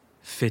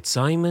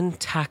Fitzsimon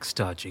Tax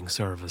Dodging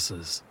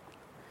Services.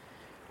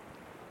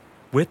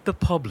 With the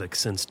public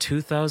since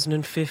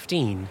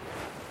 2015,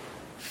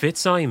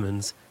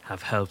 Fitzsimons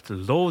have helped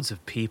loads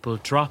of people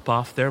drop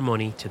off their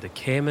money to the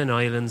Cayman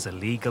Islands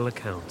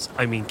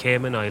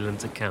Cayman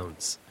Islands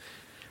accounts.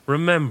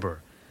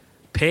 Remember,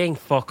 paying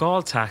fuck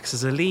all tax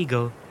is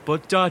illegal,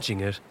 but dodging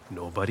it,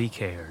 nobody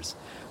cares.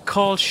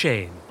 Call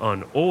Shane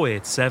on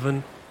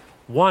 087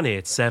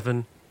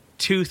 187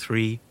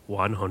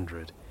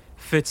 23100.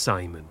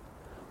 Fitzsimon,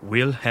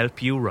 we'll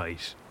help you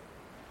right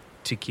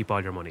to keep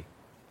all your money.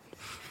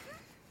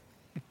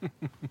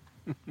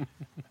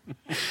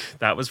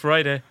 That was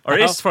Friday. Or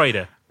it's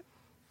Friday.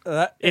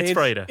 It's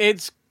Friday.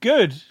 It's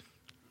good.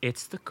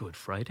 It's the Good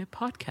Friday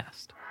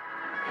podcast.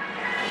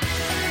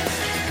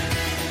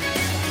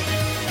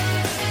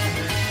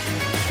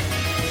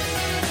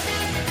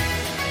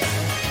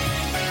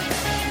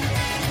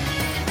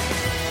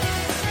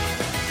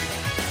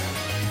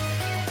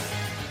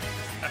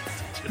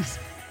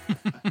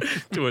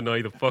 To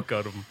annoy the fuck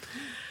out of him.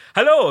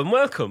 Hello and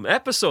welcome.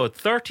 Episode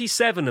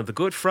 37 of the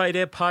Good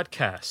Friday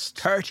podcast.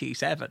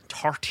 37.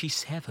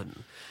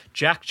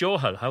 Jack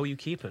Johal, how are you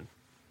keeping?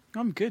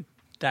 I'm good,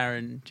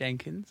 Darren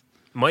Jenkins.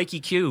 Mikey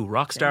Q,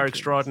 rockstar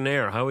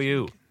extraordinaire, how are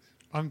you?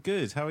 I'm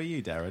good. How are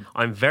you, Darren?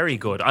 I'm very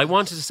good. I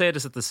wanted to say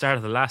this at the start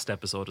of the last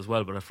episode as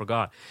well, but I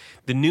forgot.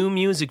 The new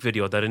music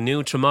video that A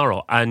New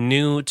Tomorrow on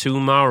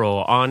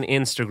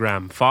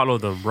Instagram. Follow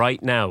them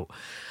right now.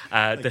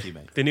 Thank you,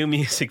 mate. The new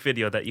music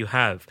video that you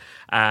have.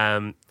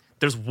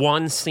 There's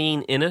one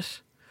scene in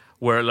it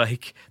where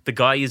like the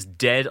guy is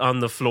dead on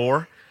the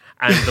floor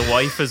and the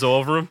wife is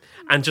over him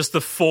and just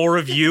the four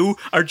of you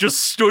are just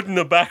stood in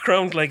the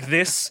background like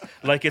this,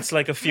 like it's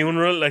like a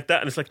funeral like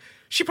that, and it's like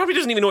she probably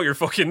doesn't even know you're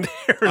fucking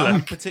there.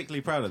 I'm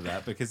particularly proud of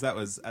that because that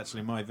was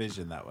actually my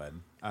vision that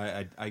one.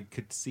 I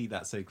could see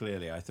that so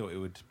clearly. I thought it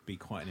would be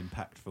quite an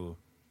impactful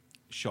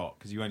shot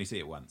because you only see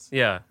it once.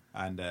 Yeah.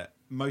 And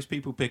most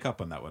people pick up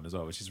on that one as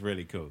well, which is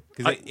really cool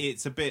because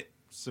it's a bit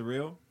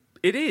surreal.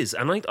 It is,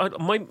 and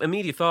my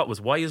immediate thought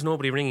was, why is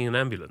nobody ringing an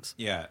ambulance?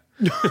 Yeah.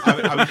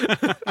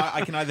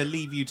 I can either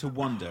leave you to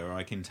wonder or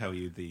I can tell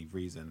you the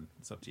reason.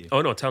 It's up to you.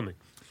 Oh, no, tell me.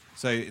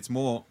 So it's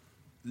more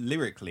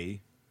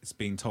lyrically, it's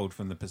being told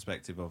from the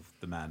perspective of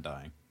the man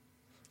dying.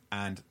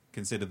 And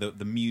consider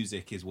the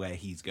music is where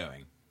he's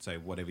going. So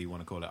whatever you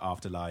want to call it,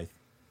 afterlife,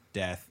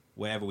 death,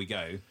 wherever we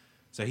go.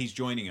 So he's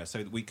joining us,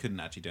 so we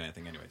couldn't actually do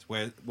anything anyways.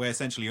 We're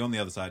essentially on the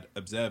other side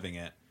observing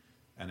it,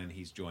 and then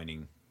he's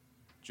joining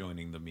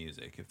the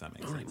music, if that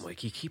makes sense. All right,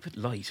 Mikey, keep it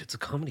light. It's a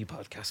comedy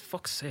podcast.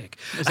 Fuck's sake.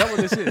 Is that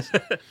what this is?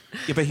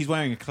 Yeah, but he's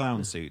wearing a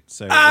clown suit,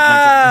 so...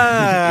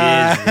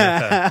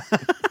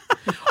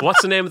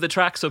 What's the name of the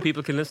track so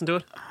people can listen to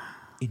it?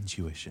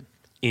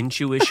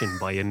 Intuition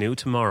by A New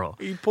Tomorrow.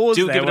 You paused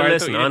do there give it a where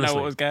listen, I thought you didn't honestly.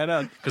 know what was going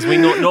on. Because we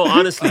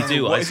honestly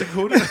do. What is it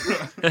called?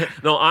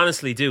 No,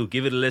 honestly do.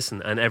 Give it a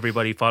listen, and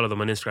everybody follow them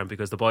on Instagram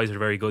because the boys are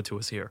very good to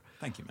us here.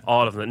 Thank you, man.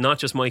 All of them. Not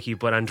just Mikey,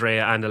 but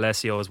Andrea and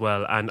Alessio as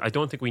well. And I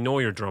don't think we know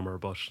your drummer,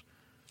 but...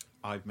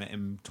 I've met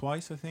him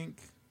twice, I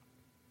think.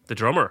 The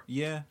drummer?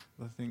 Yeah,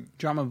 I think.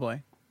 Drummer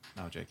boy.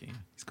 No, joking.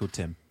 He's called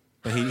Tim.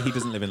 But he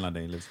doesn't live in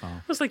London, he lives far.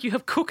 It was like you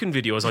have cooking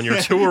videos on your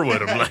tour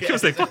with him. Like, I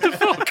was like, what the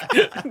fuck?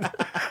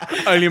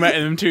 Only met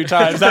him 2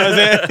 times, that was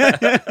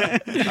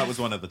it. That was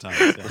one of the times,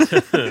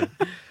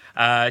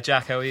 yeah.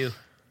 Jack, how are you?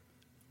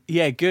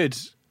 Yeah, good.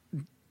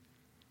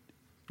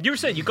 You were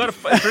saying you got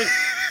a drink.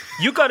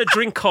 You got a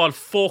drink called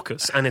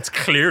Focus, and it's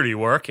clearly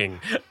working.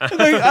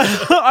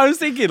 I was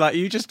thinking, like,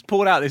 you just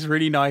pulled out this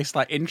really nice,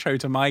 like, intro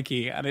to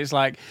Mikey, and it's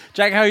like,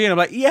 Jack, how are you? And I'm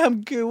like, yeah,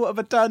 I'm good. What have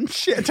I done?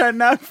 Shit, I don't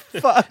know.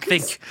 Fuck.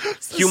 Think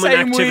It's the human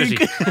same activity.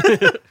 week.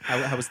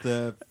 How was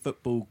the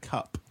football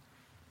cup?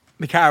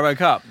 The Carabao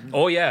Cup.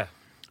 Oh yeah.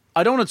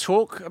 I don't want to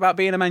talk about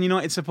being a Man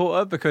United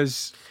supporter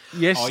because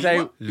yesterday,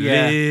 what?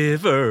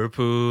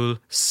 Liverpool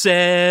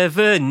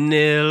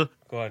 7-0.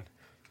 Go on.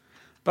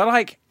 But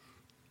like,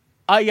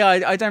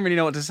 I don't really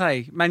know what to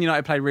say. Man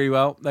United played really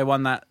well. They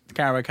won that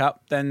Carabao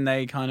Cup. Then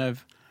they kind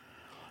of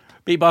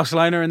beat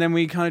Barcelona, and then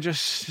we kind of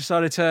just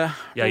decided to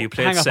You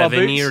played hang up our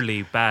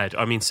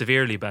boots.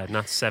 severely bad,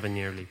 not 7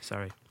 yearly.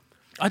 Sorry.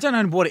 I don't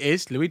know what it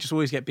is. We just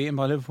always get beaten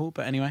by Liverpool.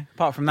 But anyway,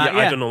 apart from that,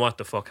 I don't know what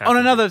the fuck happened.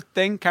 On another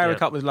thing, Carabao Yeah.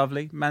 Cup was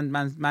lovely.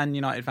 Man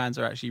United fans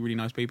are actually really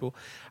nice people.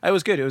 It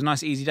was good. It was a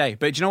nice, easy day.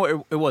 But do you know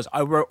what it was?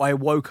 I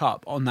woke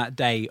up on that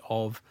day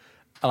of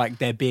like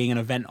there being an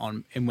event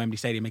on in Wembley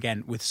Stadium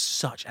again with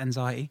such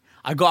anxiety.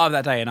 I got up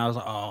that day and I was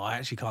like, oh, I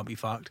actually can't be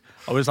fucked.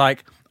 I was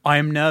like, I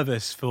am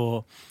nervous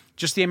for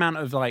just the amount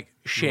of like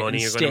shit Money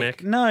and you're stick. gonna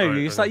make? No, Right,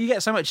 it's okay. like you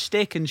get so much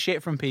stick and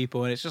shit from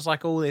people, and it's just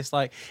like all this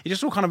like it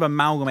just all kind of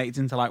amalgamates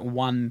into like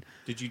one.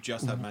 Did you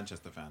just have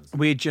Manchester fans?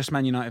 We're just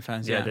Man United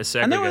fans, Yeah, yeah.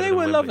 they're And they segregated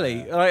were in lovely.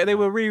 Wembley. Like, they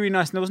were really, really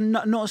nice. And there was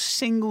not a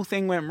single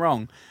thing went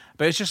wrong.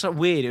 But it's just like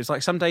weird. It was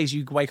like some days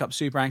you wake up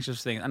super anxious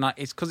for things, and like,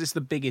 it's because it's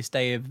the biggest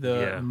day of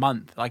the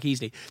month, like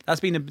easily. That's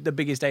been the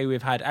biggest day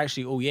we've had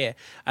actually all year,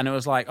 and it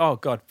was like, oh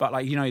god, but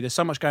like there's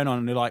so much going on,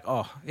 and they're like,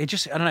 oh, it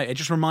just I don't know, it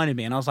just reminded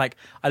me, and I was like,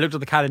 I looked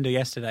at the calendar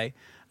yesterday,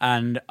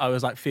 And I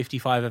was like,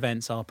 55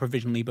 events are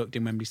provisionally booked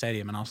in Wembley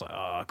Stadium. And I was like,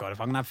 oh, God, if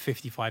I'm going to have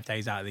 55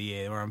 days out of the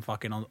year where I'm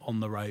fucking on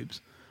the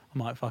ropes, I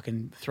might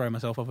fucking throw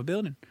myself off a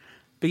building.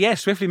 But yeah,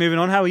 swiftly moving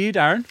on. How are you,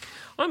 Darren?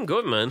 I'm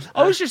good, man.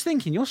 I was just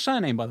thinking, your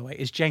surname, by the way,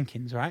 is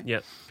Jenkins, right? Yeah.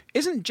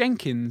 Isn't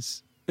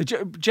Jenkins...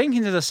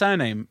 Jenkins as a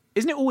surname,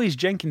 isn't it always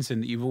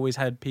Jenkinson that you've always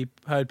heard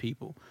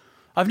people?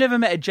 I've never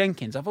met a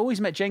Jenkins. I've always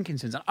met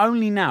Jenkinsons. And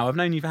only now, I've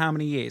known you for how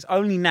many years?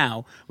 Only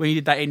now, when you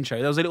did that intro,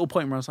 there was a little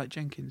point where I was like,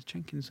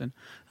 Jenkinson.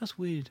 That's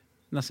weird.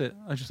 And that's it.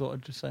 I just thought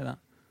I'd just say that.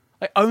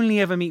 I only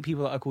ever meet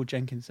people that are called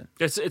Jenkinson.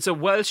 It's a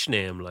Welsh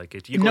name, like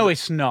it. No,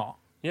 it's not.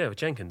 Yeah, with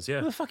Jenkins, yeah.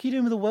 What the fuck are you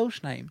doing with a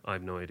Welsh name? I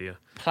have no idea.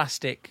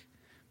 Plastic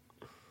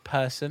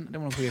person. I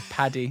don't want to call you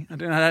Paddy. I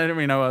don't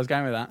really know where I was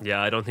going with that.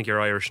 Yeah, I don't think you're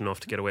Irish enough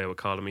to get away with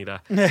calling me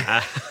that.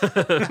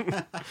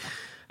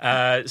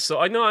 So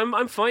I know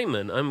I'm fine,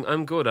 man.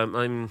 I'm good.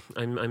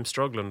 I'm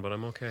struggling, but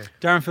I'm okay.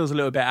 Darren feels a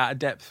little bit out of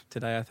depth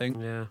today, I think.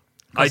 Yeah,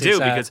 I do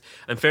because,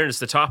 in fairness,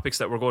 the topics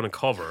that we're going to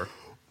cover.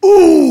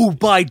 Ooh,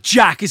 by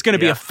Jack! It's going to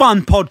be a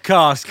fun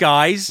podcast,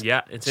 guys.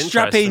 Yeah, it's interesting.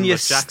 Strap in your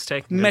Jack's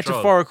taking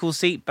metaphorical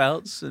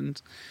seatbelts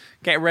and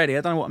get ready.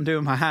 I don't know what I'm doing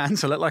with my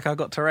hands. I look like I've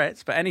got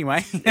Tourette's, but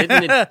anyway.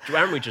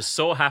 Aren't we just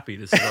so happy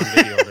this is on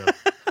video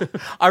now?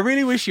 I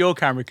really wish your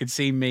camera could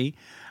see me.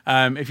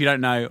 If you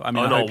don't know, I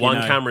mean,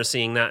 one camera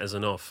seeing that is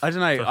enough. I don't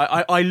know.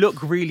 I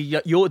look really.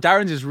 Your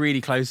Darren's is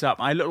really close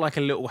up. I look like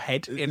a little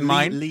head in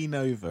mine. Lean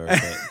over a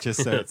bit,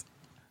 just so it's.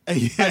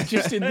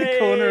 Just in the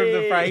corner of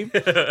the frame.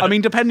 I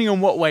mean, depending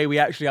on what way we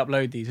actually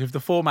upload these, if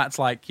the format's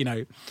like,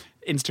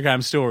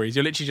 Instagram stories,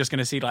 you're literally just going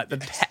to see like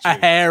a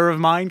hair of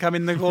mine come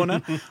in the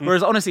corner.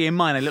 Whereas honestly, in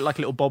mine, I look like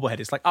a little bobblehead.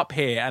 It's like up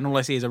here, and all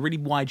I see is a really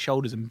wide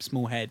shoulders and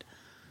small head.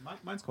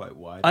 Mine's quite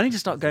wide. I need to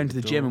start going to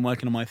the gym and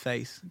working on my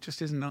face. It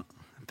just isn't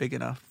big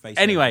enough. Face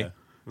anyway,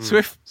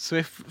 over.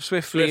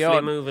 swiftly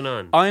on. Moving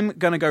on. I'm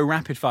going to go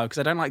rapid fire because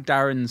I don't like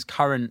Darren's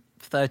current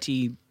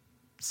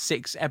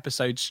 36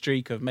 episode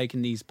streak of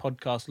making these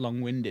podcasts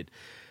long-winded,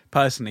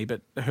 personally,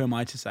 but who am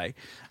I to say?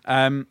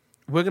 We're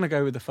going to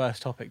go with the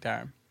first topic,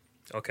 Darren.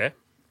 Okay.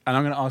 And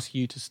I'm going to ask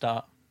you to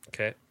start.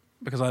 Okay.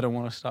 Because I don't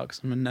want to start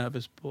because I'm a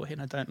nervous boy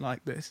and I don't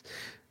like this.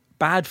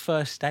 Bad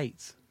first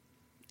dates.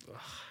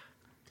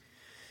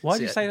 Why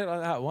do you say that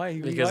like that? Why?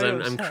 Because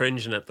I'm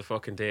cringing at the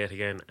fucking date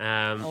again.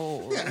 I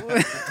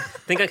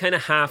think I kind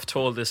of half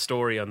told this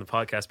story on the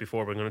podcast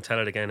before, but I'm going to tell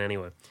it again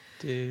anyway.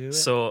 Do it.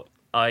 So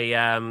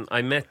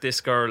I met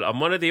this girl. I've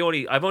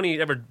only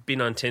ever been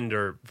on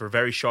Tinder for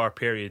very short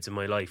periods in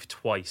my life,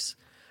 twice.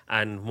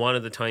 And one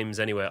of the times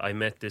anyway, I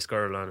met this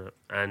girl on it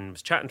and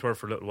was chatting to her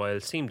for a little while.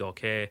 Seemed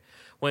okay.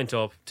 Went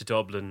up to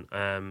Dublin,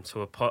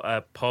 to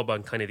a pub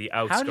on kind of the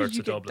outskirts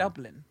of Dublin. How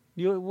did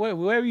you get Dublin? Where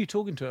were you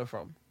talking to her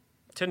from?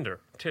 Tinder,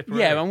 Tipperary.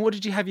 Yeah, and what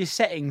did you have your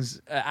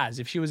settings as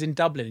if she was in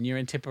Dublin and you're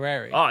in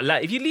Tipperary? Oh,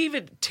 if you leave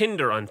it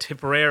Tinder on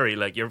Tipperary,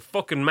 like, you're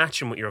fucking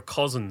matching with your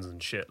cousins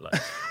and shit. Like,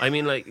 I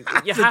mean, like,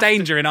 it's a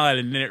danger in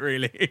Ireland, isn't it?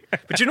 Really.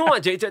 But you know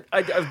what?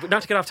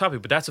 Not to get off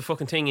topic, but that's a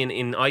fucking thing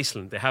in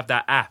Iceland. They have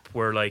that app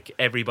where like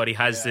everybody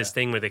has this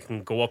thing where they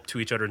can go up to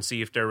each other and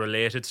see if they're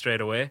related straight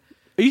away.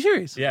 Are you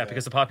serious? Yeah,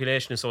 because the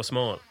population is so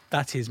small.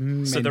 That is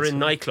mental. So they're in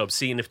nightclubs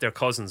seeing if they're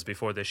cousins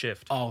before they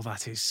shift. Oh,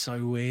 that is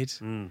so weird.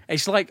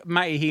 It's like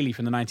Matty Healy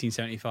from the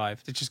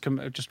 1975. It's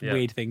just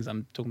weird things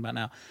I'm talking about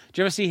now.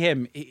 Do you ever see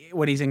him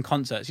when he's in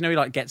concerts? You know, he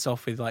like gets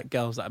off with like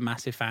girls that are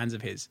massive fans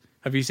of his.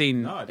 Have you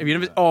seen? No, have you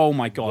never? Oh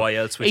my god! Why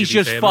else would he's you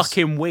be just famous?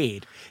 fucking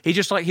weird. He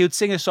just like he would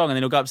sing a song and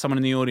then he'll go up to someone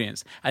in the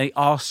audience and he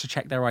asks to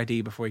check their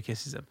ID before he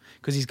kisses them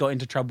because he's got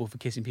into trouble for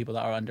kissing people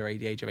that are under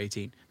the age of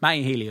 18.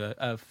 Matty Healy,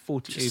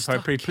 40, Just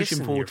probably stop pushing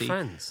kissing 40. your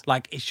fans.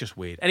 Like it's just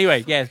weird.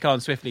 Anyway, yeah, go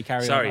on swiftly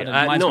carry Sorry,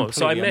 on. no.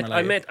 So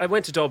I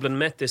went to Dublin,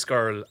 met this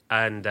girl,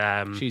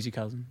 and She's your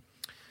cousin.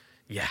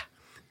 yeah,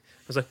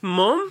 I was like,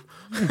 Mum,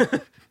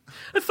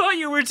 I thought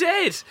you were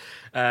dead.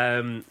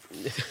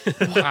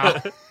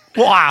 Wow.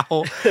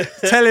 Wow.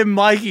 Telling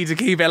Mikey to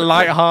keep it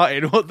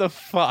lighthearted. What the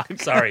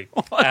fuck? Sorry.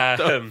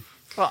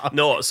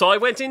 No, so I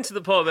went into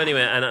the pub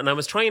anyway, and I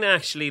was trying to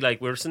actually,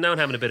 like, we were sitting down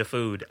having a bit of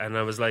food, and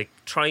I was like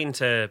trying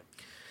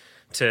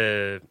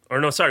we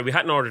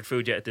hadn't ordered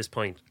food yet at this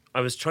point. I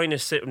was trying to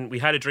sit and we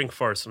had a drink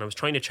first, and I was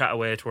trying to chat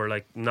away to her,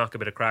 like knock a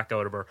bit of crack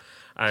out of her,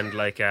 and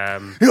like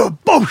You're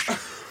bullshit.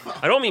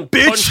 I don't mean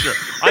punch her.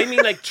 I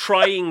mean like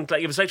trying,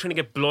 like it was like trying to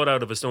get blood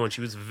out of a stone.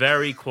 She was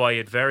very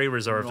quiet, very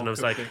reserved, and I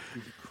was like,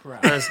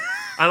 and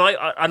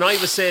I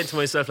was saying to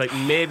myself, like,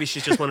 maybe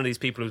she's just one of these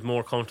people who's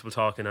more comfortable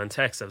talking on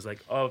text. I was like,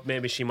 oh,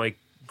 maybe she might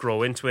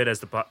grow into it as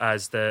the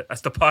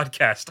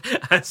podcast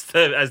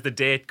as the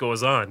date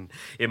goes on.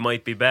 It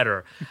might be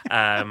better.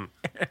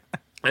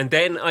 And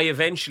then I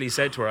eventually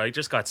said to her, I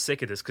just got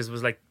sick of this because it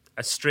was like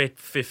a straight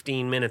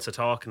 15 minutes of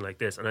talking like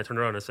this, and I turned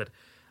around and I said,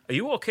 "Are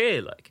you okay?"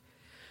 Like,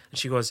 and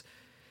she goes,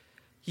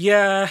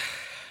 "Yeah."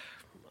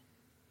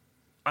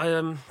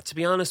 To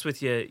be honest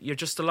with you, you're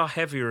just a lot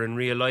heavier in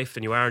real life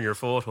than you are in your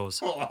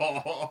photos.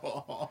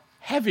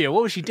 Heavier?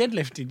 What was she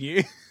deadlifting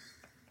you?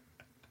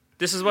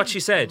 This is what she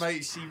said.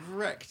 Mate, she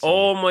wrecked you.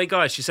 Oh my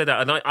God, she said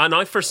that. And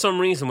I for some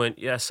reason went,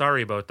 yeah,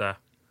 sorry about that.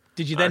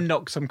 Did you then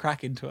knock some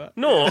crack into her?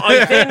 No,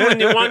 I then when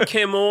the one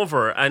came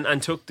over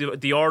and took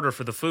the order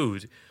for the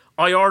food,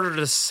 I ordered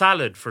a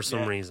salad for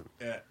some reason.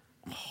 Yeah.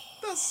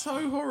 That's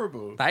so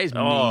horrible. That is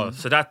mean. Oh,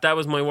 so that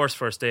was my worst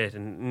first date,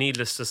 and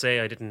needless to say,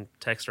 I didn't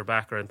text her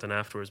back or anything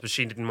afterwards. But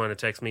she didn't want to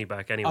text me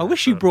back anyway. I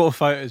wish you brought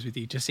photos with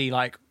you to see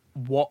like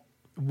what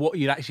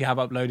you'd actually have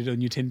uploaded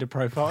on your Tinder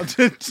profile,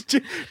 because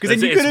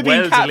then you could have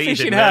been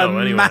catfishing her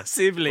anyway.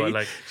 massively. But,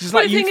 like, just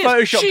like you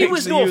Photoshop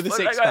pictures of you with a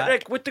six pack.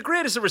 Like, with the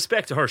greatest of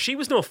respect to her, she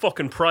was no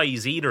fucking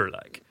prize either.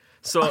 Like,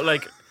 so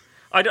like.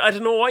 I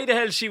don't know why the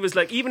hell she was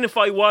like, even if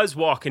I was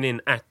walking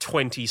in at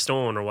 20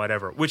 stone or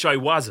whatever, which I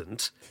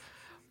wasn't,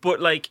 but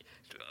like,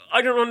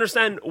 I don't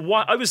understand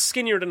why I was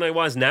skinnier than I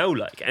was now,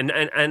 like, and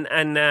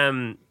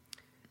I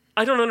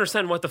don't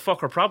understand what the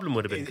fuck her problem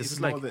would have been. It's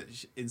like, more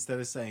that instead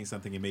of saying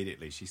something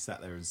immediately, she sat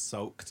there and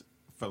sulked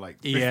for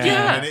like 15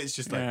 Yeah. minutes,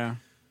 just like,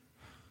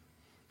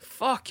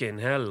 fucking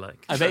hell,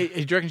 like. I bet. Do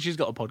you reckon she's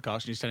got a podcast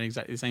and she's telling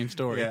exactly the same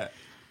story? yeah.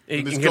 You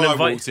And this can guy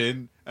invite- walked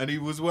in, and he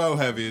was well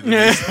heavier than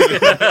this.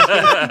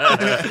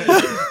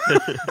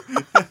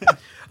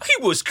 He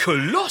was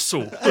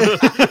colossal.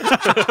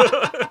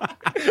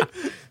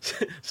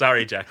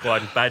 Sorry, Jack. Go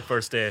on. Bad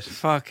first date.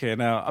 Fucking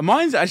hell.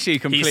 Mine's actually He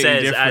completely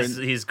says different. as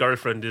his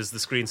girlfriend is the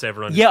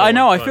screensaver on his Yeah, I phone.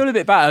 know. I Go feel on. a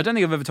bit bad. I don't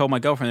think I've ever told my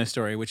girlfriend this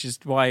story, which is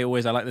why I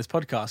like this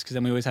podcast, because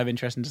then we always have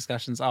interesting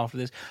discussions after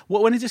this.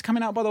 When is this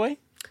coming out, by the way?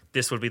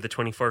 This will be the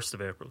 21st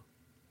of April.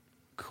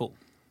 Cool.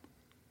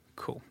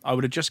 I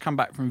would have just come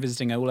back from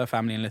visiting all her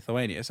family in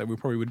Lithuania, so we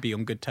probably would be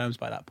on good terms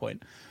by that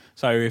point.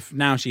 So if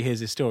now she hears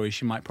this story,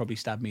 she might probably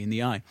stab me in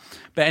the eye.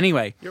 But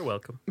anyway, You're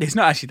welcome. it's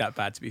not actually that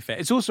bad, to be fair.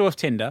 It's also off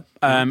Tinder.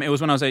 It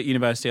was when I was at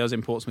university. I was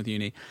in Portsmouth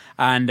Uni.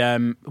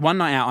 And one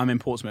night out, I'm in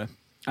Portsmouth.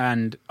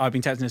 And I've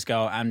been texting this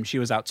girl, and she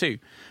was out too.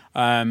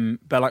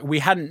 But like we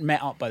hadn't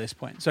met up by this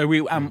point. So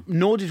we,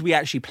 nor did we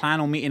actually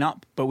plan on meeting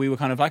up. But we were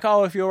kind of like,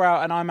 oh, if you're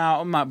out and I'm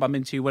out, I might bump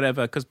into you,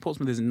 whatever. Because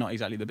Portsmouth is not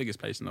exactly the biggest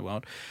place in the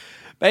world.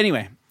 But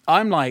anyway,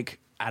 I'm like,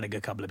 had a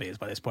good couple of beers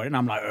by this point, and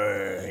I'm like,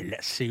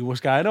 let's see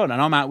what's going on.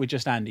 And I'm out with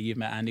just Andy. You've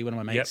met Andy, one of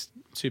my mates.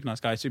 Yep. Super nice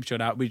guy, super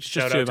chilled out. We just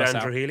Shout two out of to us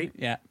Andrew out. Healy.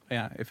 Yeah.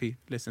 If he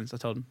listens, I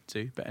told him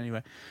to. But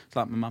anyway, it's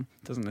like my mum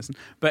doesn't listen.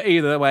 But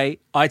either way,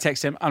 I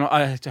text him.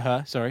 To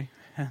her. Sorry,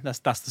 that's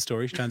the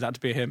story. She turns out to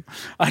be him.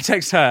 I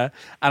text her,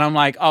 and I'm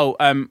like,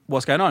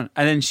 what's going on?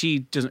 And then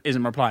she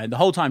isn't replying. The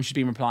whole time she's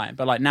been replying,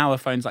 but like now her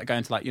phone's like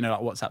going to like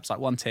like WhatsApp's like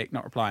one tick,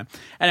 not replying.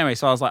 Anyway,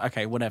 so I was like,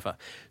 okay, whatever.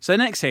 So the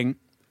next thing,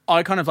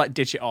 I kind of like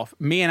ditch it off.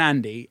 Me and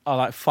Andy are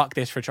like, fuck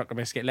this for a chocolate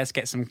biscuit. Let's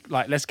get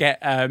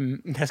a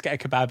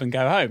kebab and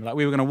go home. Like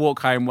we were going to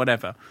walk home,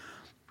 whatever.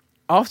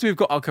 After we've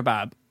got our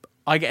kebab,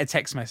 I get a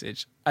text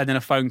message and then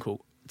a phone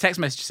call. Text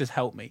message says,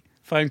 help me.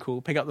 Phone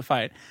call, pick up the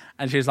phone.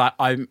 And she's like,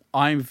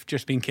 I've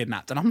just been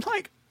kidnapped. And I'm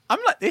like,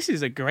 this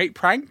is a great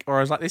prank. Or I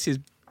was like, this is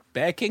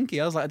bare kinky.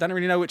 I was like, I don't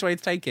really know which way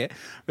to take it.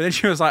 But then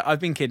she was like,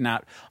 I've been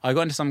kidnapped. I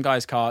got into some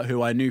guy's car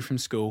who I knew from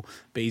school,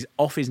 but he's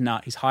off his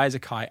nut. He's high as a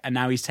kite, and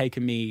now he's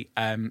taken me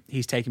to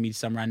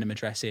some random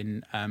address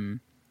in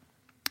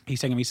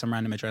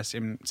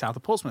south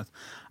of Portsmouth.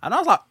 And I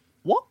was like,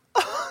 what?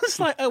 It's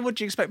like, what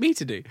do you expect me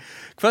to do?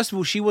 First of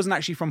all, she wasn't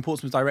actually from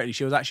Portsmouth directly.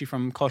 She was actually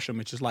from Cosham,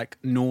 which is like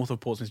north of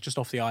Portsmouth, just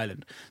off the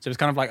island. So it was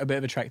kind of like a bit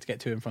of a trek to get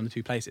to and from the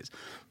two places.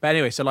 But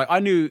anyway, so like I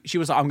knew she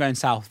was like, I'm going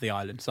south of the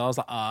island. So I was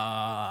like,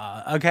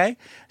 okay.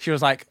 She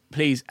was like,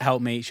 please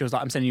help me. She was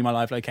like, I'm sending you my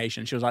live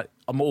location. She was like,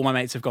 all my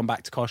mates have gone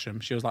back to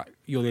Cosham. She was like,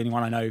 you're the only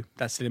one I know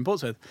that's still in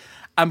Portsmouth.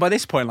 And by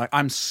this point, like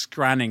I'm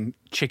scranning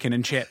chicken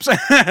and chips,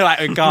 like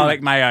with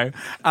garlic mayo,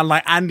 and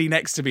like Andy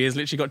next to me has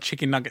literally got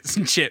chicken nuggets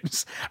and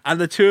chips,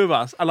 and the two of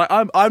us, and like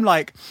I'm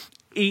like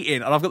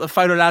eating, and I've got the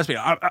phone on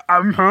loudspeaker.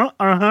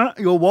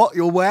 You're what?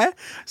 You're where?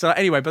 So like,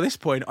 anyway, by this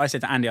point, I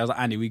said to Andy, I was like,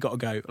 Andy, we got to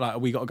go. Like,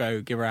 we got to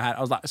go give her a hand.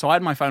 I was like, so I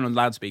had my phone on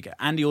loudspeaker.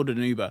 Andy ordered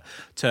an Uber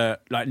to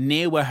like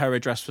near where her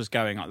address was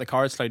going. Like the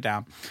car had slowed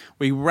down.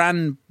 We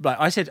ran. Like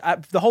I said,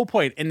 at the whole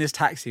point in this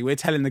taxi, we're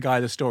telling the guy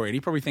the story, and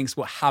he probably thinks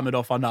we're hammered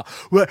off on that.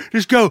 Well,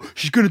 this girl,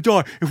 she's gonna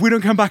die. If we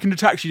don't come back in the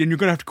taxi, then you're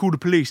gonna have to call the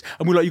police.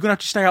 And we're like, you're gonna have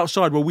to stay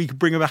outside while we can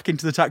bring her back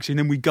into the taxi, and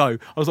then we go.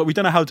 I was like, we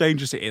don't know how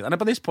dangerous it is. And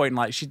by this point,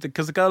 like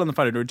because the girl on the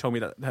phone had already told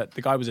me that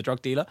the guy was a drug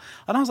dealer,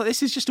 and I was like,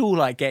 this is just all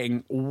like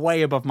getting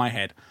way above my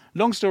head.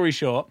 Long story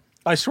short,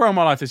 I swear on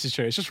my life this is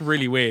true. It's just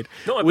really weird.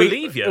 No, I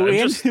believe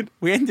you.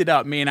 We ended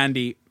up, me and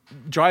Andy,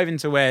 driving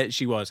to where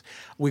she was.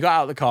 We got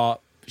out of the car.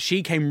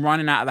 She came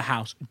running out of the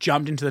house,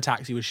 jumped into the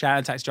taxi, was shouting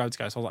at the taxi driver to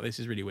go. So I was like, this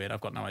is really weird.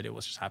 I've got no idea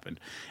what's just happened.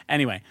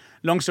 Anyway,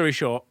 long story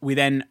short, we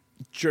then,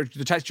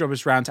 the taxi driver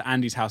was round to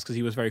Andy's house because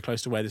he was very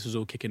close to where this was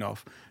all kicking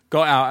off.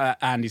 Got out at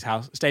Andy's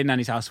house, stayed in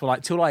Andy's house for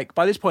like, till like,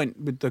 by this point,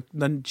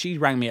 then she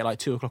rang me at like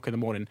 2:00 in the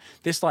morning.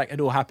 This like had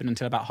all happened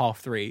until about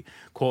 3:30,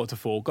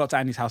 3:45. Got to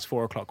Andy's house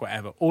 4:00,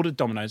 whatever. Ordered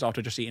Domino's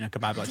after just eating a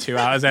kebab like 2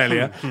 hours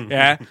earlier.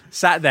 Yeah.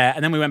 Sat there,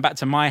 and then we went back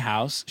to my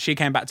house. She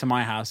came back to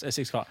my house at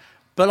 6:00.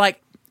 But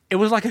like, it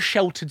was like a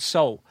sheltered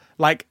soul.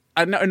 Like,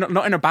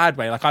 not in a bad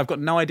way. Like, I've got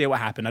no idea what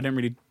happened. I didn't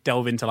really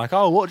delve into like,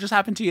 oh, what just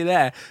happened to you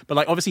there? But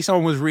like, obviously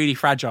someone was really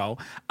fragile.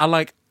 And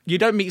like, you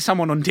don't meet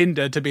someone on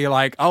Tinder to be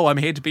like, oh, I'm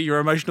here to be your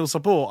emotional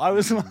support. I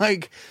was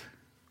like,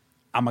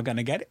 am I going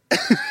to get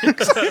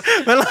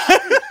it?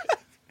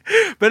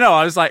 But no,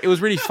 I was like, it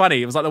was really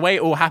funny. It was like the way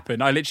it all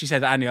happened. I literally said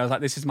to Andy, I was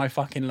like, this is my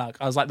fucking luck.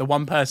 I was like the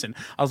one person.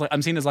 I was like,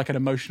 I'm seen as like an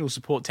emotional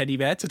support teddy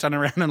bear to turn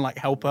around and like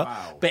help her.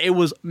 Wow. But it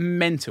was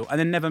mental. And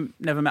then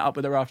never met up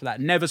with her after that.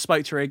 Never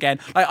spoke to her again.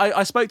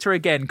 I spoke to her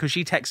again because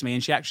she texted me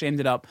and she actually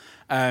ended up,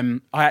 I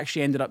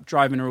actually ended up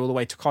driving her all the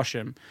way to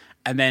Cosham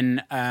and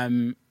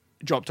then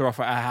dropped her off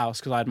at her house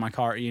because I had my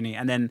car at uni.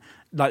 And then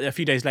like a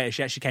few days later,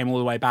 she actually came all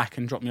the way back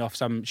and dropped me off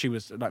she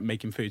was like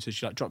making food. So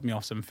she like dropped me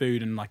off some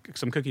food and like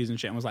some cookies and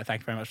shit and was like,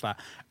 thank you very much for that.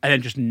 And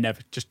then just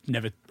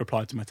never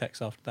replied to my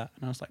text after that.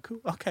 And I was like, cool,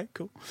 okay,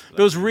 cool. But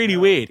it was really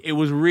weird. It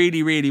was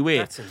really, really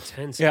weird. That's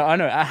intense. Yeah, I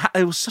know.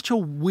 It was such a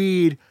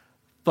weird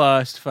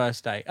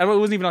first date. I mean, it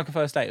wasn't even like a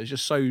first date. It was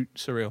just so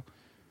surreal.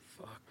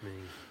 Fuck me.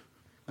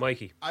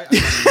 Mikey. I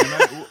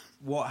don't know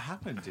what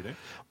happened, did it?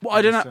 Well,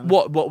 I don't know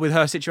what with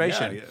her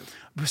situation. Yeah.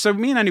 So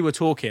me and Andy were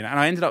talking, and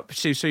I ended up.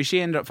 So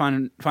she ended up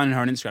finding her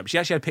on Instagram. She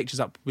actually had pictures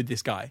up with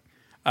this guy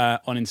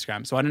on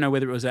Instagram. So I don't know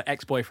whether it was an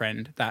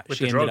ex-boyfriend that With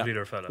she the ended drug up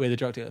dealer fella. with the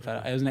drug dealer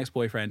fella. It was an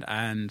ex-boyfriend,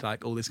 and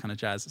like all this kind of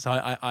jazz. So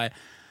I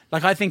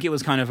think it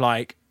was kind of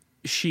like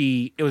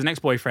it was an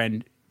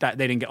ex-boyfriend that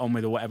they didn't get on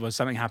with or whatever.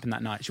 Something happened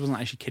that night. She wasn't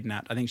actually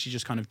kidnapped. I think she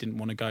just kind of didn't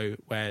want to go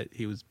where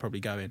he was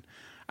probably going.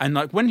 And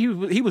like when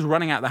he was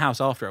running out the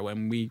house after her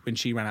when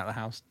she ran out the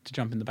house to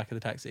jump in the back of the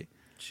taxi.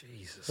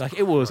 Jesus. Like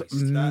it was Christ.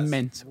 That's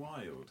mental.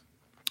 wild.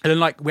 And then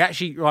like we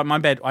actually like my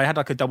bed, I had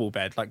like a double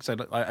bed, like so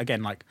like,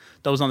 again like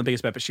that was not the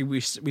biggest bed, but we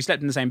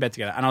slept in the same bed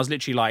together, and I was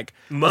literally like,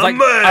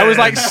 I was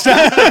like,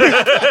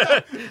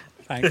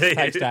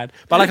 thanks, Dad.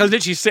 But like I was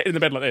literally sitting in the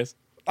bed like this.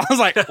 I was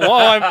like,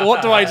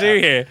 what do I do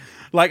here?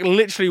 Like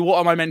literally, what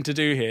am I meant to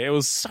do here? It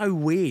was so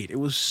weird. It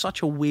was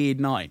such a weird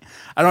night.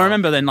 And I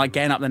remember then like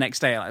getting up the next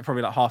day, like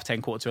probably like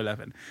 10:30,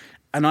 11:45,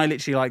 and I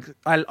literally like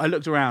I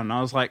looked around and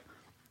I was like,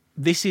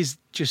 this is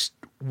just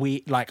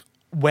weird. Like,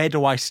 where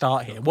do I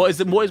start here? What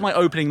is my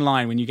opening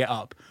line when you get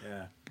up?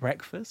 Yeah.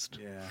 Breakfast?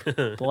 Yeah.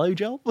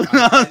 Blowjob?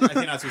 I think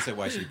that's also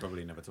why she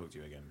probably never talked to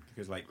you again,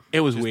 because like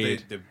It was just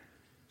weird.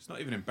 It's not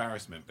even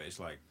embarrassment, but it's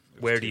like it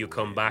was Where do too you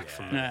come weird. back Yeah.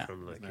 from? Yeah.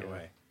 From like, No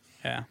way.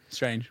 Yeah,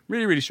 strange.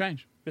 Really, really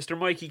strange. Mr.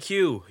 Mikey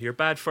Q, your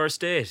bad first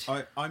date.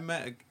 I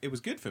met. It was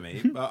good for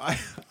me, but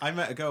I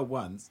met a girl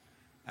once,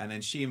 and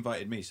then she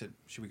invited me. Said,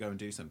 "Should we go and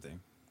do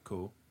something?"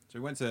 Cool. So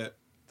we went to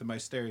the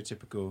most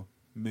stereotypical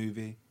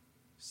movie.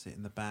 Sit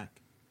in the back,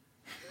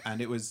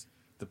 and it was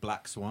The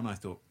Black Swan. I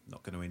thought,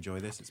 not going to enjoy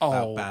this. It's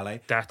about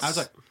ballet. I was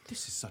like,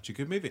 this is such a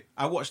good movie.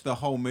 I watched the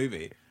whole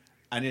movie,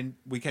 and then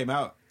we came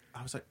out.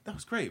 I was like, that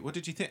was great. What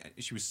did you think?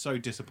 She was so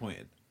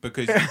disappointed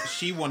because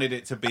she wanted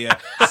it to be a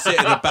sit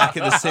at the back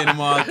of the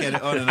cinema, get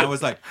it on, and I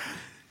was like,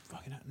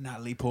 fucking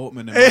Natalie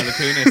Portman and Mila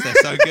Kunis, they're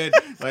so good.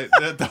 Like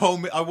the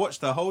whole, I watched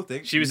the whole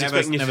thing. She was Never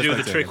expecting you to do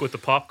spoke the trick her. with the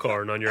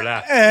popcorn on your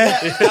lap.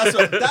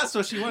 That's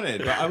what she wanted,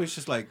 but I was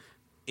just like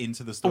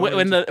into the story.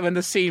 When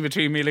the scene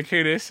between Mila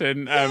Kunis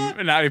and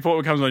Natalie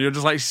Portman comes on, you're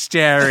just like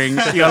staring.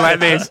 You're like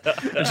this,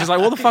 and she's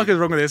like, "What the fuck is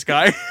wrong with this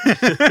guy?"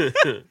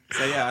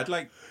 So yeah, I'd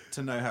like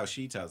to know how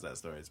she tells that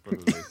story. It's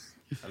probably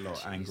a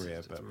lot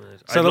angrier, but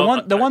So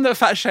the one that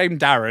fat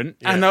shamed Darren,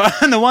 and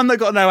the one that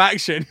got no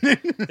action,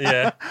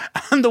 Yeah.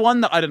 and the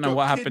one that I don't know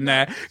what happened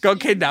there got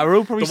kidnapped. We're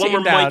all probably The one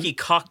where sitting down. Mikey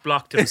cock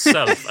blocked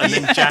himself and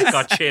then Jack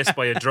got chased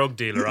by a drug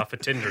dealer off a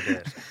Tinder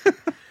date.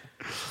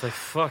 It's like,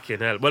 fucking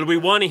hell. Well, we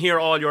want to hear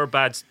all your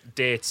bad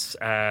dates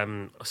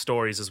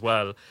stories as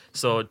well.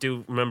 So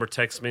do remember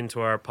text them into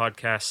our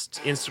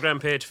podcast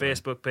Instagram page,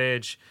 Facebook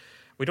page.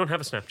 We don't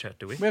have a Snapchat,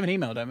 do we? We have an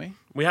email, don't we?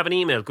 We have an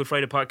email,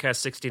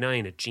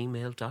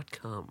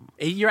 goodfridaypodcast69@gmail.com.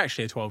 You're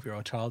actually a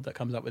 12-year-old child that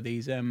comes up with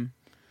these. Hi,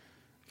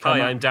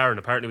 I'm Darren.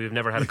 Apparently we've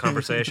never had a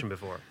conversation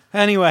before.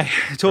 Anyway,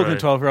 talking Right.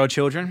 to 12-year-old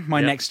children, my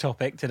Yep. next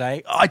topic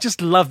today. I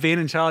just love being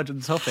in charge of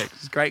the topic.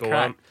 It's great Go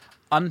crack. on.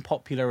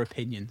 Unpopular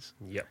opinions.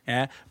 Yep.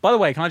 Yeah. By the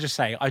way, can I just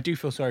say, I do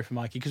feel sorry for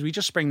Mikey because we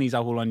just spring these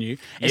up all on you.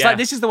 It's Yeah. like,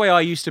 this is the way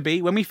I used to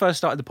be. When we first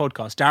started the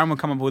podcast, Darren would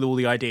come up with all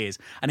the ideas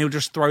and he'll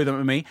just throw them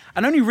at me.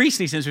 And only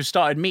recently, since we've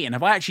started meeting,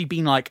 have I actually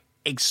been like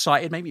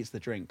excited. Maybe it's the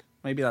drink.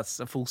 Maybe that's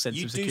a full sense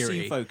You of do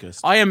security. seem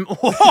focused. I am,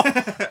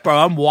 bro.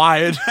 I'm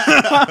wired.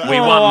 We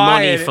want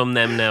money from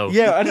them now.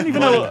 Yeah, I don't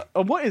even know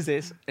what is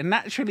this. A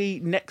naturally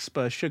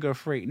Nexpa sugar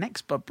free.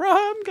 Nexpa, bro.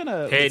 I'm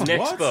gonna. Hey, What?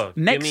 Nexpa.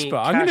 Give me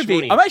Nexpa. I'm gonna cash be.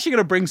 money. I'm actually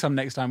gonna bring some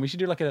next time. We should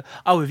do like a.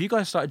 Oh, have you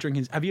guys started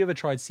drinking? Have you ever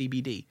tried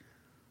CBD?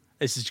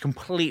 This is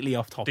completely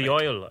off topic. The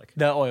oil, like.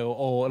 The oil,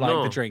 or like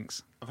No. the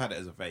drinks. I've had it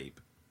as a vape.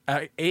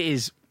 It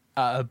is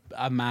a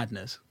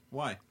madness.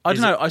 Why? I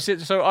don't know. I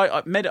said so.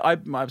 I met.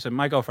 So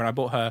my girlfriend. I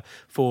bought her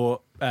for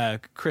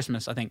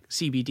Christmas. I think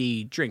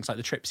CBD drinks, like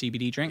the Trip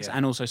CBD drinks, Yeah.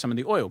 and also some of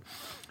the oil.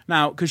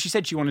 Now, because she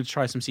said she wanted to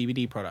try some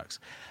CBD products,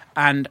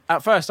 and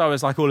at first I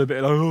was like all a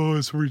bit like,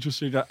 oh, sorry, just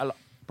do that,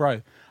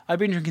 bro. I've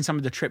been drinking some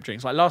of the trip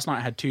drinks. Like last night,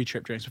 I had 2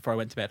 trip drinks before I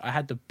went to bed. I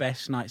had the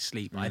best night's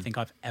sleep I think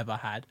I've ever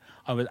had.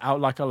 I was out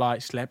like a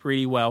light, slept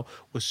really well,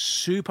 was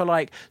super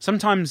like.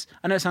 Sometimes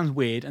I know it sounds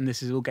weird, and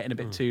this is all getting a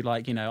bit too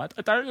like I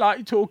don't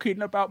like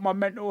talking about my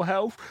mental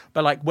health,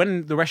 but like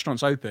when the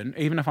restaurant's open,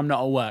 even if I'm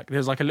not at work,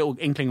 there's like a little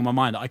inkling in my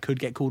mind that I could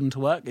get called into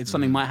work. It's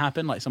something might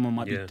happen, like someone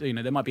might be,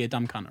 there might be a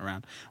dumb cunt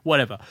around,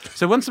 whatever.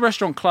 So once the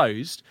restaurant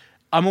closed,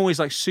 I'm always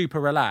like super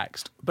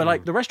relaxed, but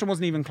like the restaurant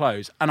wasn't even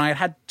closed, and I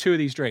had 2 of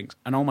these drinks,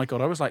 and oh my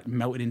god, I was like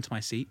melted into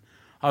my seat.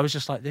 I was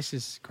just like, this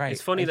is great.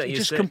 It's funny that it you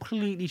just say-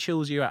 completely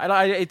chills you out,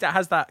 and it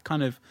has that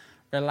kind of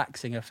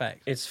relaxing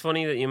effect. It's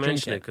funny that you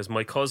mention it it. because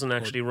my cousin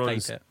actually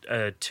runs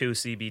vape 2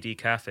 CBD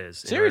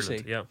cafes. In Seriously?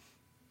 Ireland. Yeah.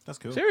 That's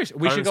cool. Seriously,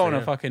 we should go on a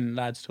Honestly, fucking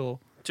lads tour.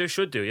 They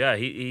should do, yeah.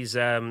 He's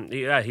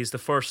the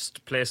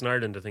first place in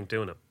Ireland, I think,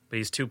 doing it. But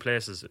he's 2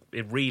 places.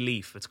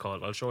 Relief, it's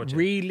called. I'll show it to you.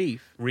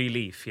 Relief.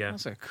 Relief, yeah.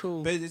 That's a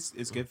cool. But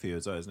it's good for you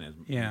as well, isn't it?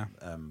 Yeah.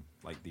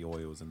 Like the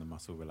oils and the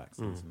muscle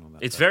relaxants and all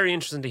that. It's stuff. very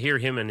interesting to hear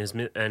him and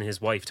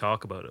his wife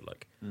talk about it.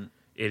 Like,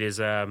 it is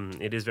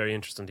very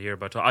interesting to hear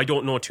about. I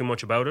don't know too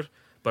much about it,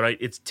 but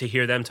it's to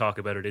hear them talk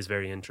about it is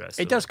very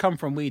interesting. It does come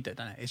from weed, doesn't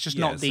it? It's just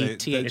Yeah, not the so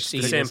THC. It's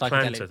the same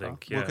plant, psychedelic I think.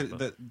 part. Yeah, Well, 'cause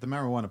but- the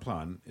marijuana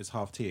plant is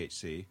half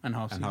THC And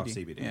half CBD.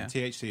 CBD. Yeah.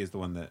 THC is the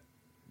one that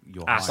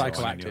you're Ah, high on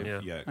psychoactive, and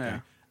you're- yeah. okay. Yeah.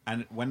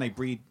 And when they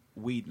breed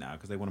weed now,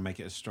 because they want to make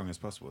it as strong as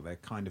possible, they're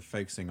kind of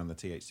focusing on the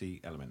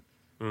THC element.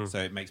 So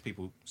it makes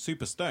people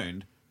super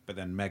stoned, but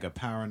then mega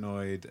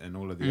paranoid and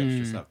all of the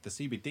extra stuff. The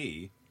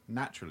CBD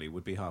naturally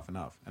would be half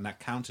enough, and that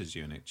counters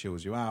you and it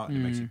chills you out and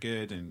it makes you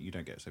good and you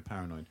don't get so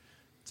paranoid.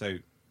 So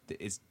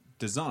it's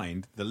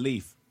designed, the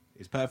leaf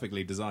is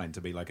perfectly designed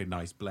to be like a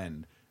nice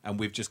blend, and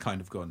we've just kind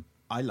of gone,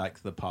 I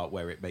like the part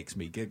where it makes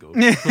me giggle.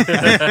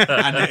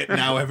 And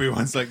now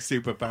everyone's like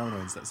super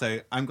paranoid and stuff. So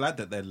I'm glad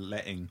that they're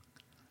letting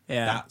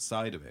that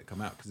side of it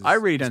come out. 'Cause I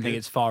really don't think good.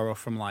 it's far off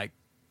from like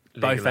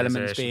both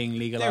elements Legalisation. being They're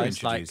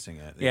legalized. Like, introducing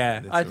it.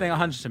 yeah, I think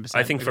Literally. 100%.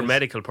 I think for because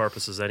medical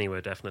purposes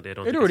anyway, definitely. I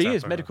don't it think already it's that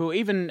is far medical.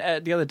 Even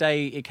the other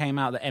day, it came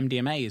out that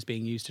MDMA is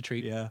being used to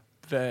treat. Yeah.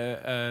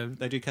 The,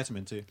 They do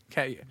ketamine too.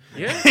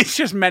 Yeah. it's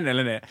just mental,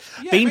 isn't it?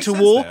 Yeah, it Been makes to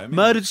sense war, though. I mean-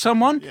 murdered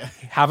someone,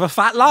 have a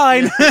fat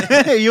line,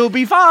 you'll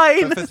be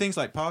fine. But for things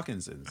like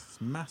Parkinson's,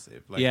 it's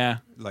massive. Like, Yeah.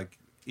 Like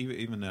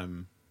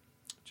even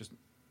just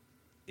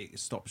it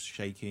stops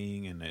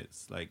shaking and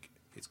it's like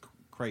it's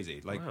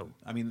crazy. Like Wow.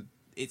 I mean,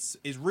 it's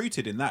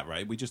rooted in that,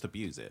 right? We just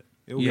abuse it.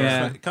 It, all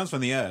Yeah. it comes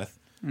from the earth.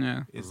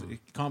 Yeah. It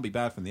can't be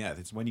bad from the earth.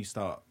 It's when you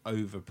start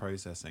over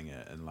processing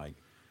it and like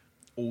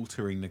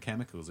altering the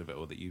chemicals of it,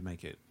 or that you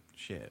make it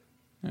shit.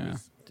 Yeah.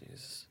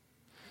 Jesus.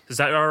 Is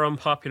that our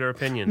unpopular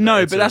opinion? No,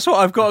 It's but that's what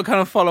I've got to kind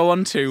of follow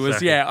on to was,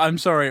 Sorry. yeah, I'm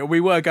sorry. We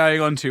were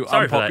going on to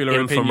sorry for that unpopular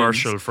opinions.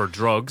 infomercial for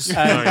drugs.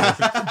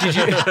 Did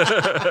you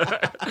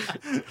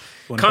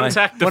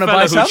Contact the wanna fellow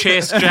buy who some?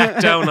 chased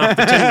Jack down off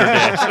the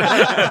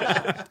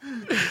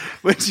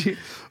Tinder date.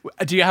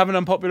 Do you have an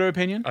unpopular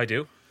opinion? I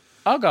do.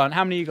 Oh, go on.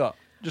 How many you got?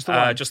 Just the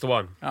one? Just the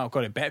one. Oh,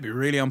 God, it better be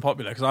really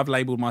unpopular because I've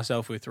labelled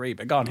myself with 3.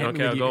 But go on, hit Okay,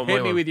 me, I'll with, go you, on my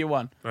hit me one. with your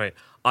one. Right.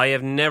 I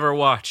have never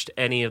watched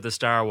any of the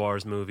Star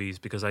Wars movies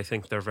because I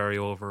think they're very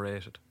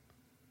overrated.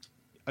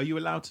 Are you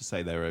allowed to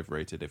say they're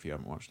overrated if you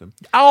haven't watched them?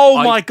 Oh,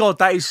 I- my God,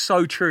 that is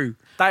so true.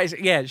 That is,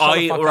 yeah, shut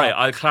the fuck up.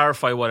 I'll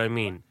clarify what I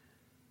mean.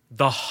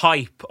 The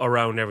hype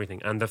around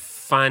everything and the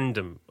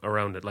fandom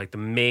around it, like the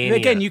mania.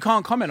 Again, you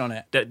can't comment on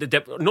it. the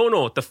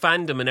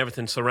fandom and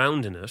everything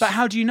surrounding it. But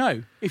how do you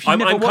know? If you I'm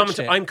never watched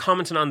it. I'm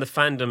commenting on the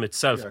fandom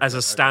itself as a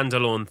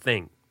standalone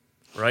thing,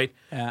 right?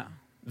 Yeah.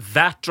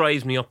 That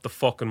drives me up the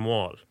fucking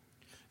wall.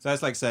 So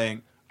that's like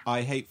saying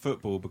I hate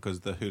football because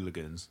of the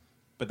hooligans,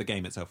 but the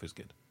game itself is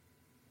good.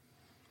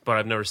 But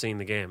I've never seen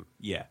the game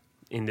Yeah,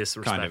 in this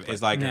respect. kind of.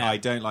 It's like Yeah. I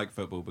don't like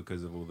football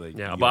because of all the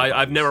Yeah, but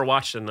I've never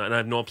watched it, and I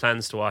have no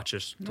plans to watch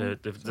it,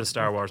 the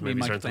Star Wars Me and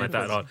movies or Mike anything like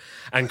that at playing all.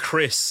 And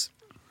Chris,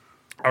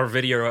 our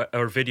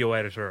video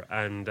editor,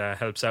 and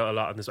helps out a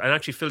lot on this, and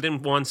actually filled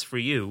in once for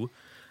you,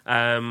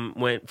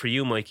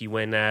 Mikey,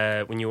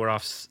 when you were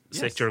off sick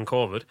Yes. during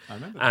COVID. I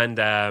remember.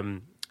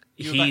 And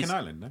You were back in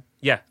Ireland, no?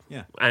 yeah.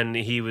 Yeah. And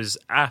he was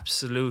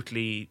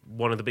absolutely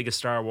one of the biggest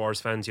Star Wars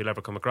fans you'll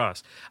ever come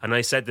across. And I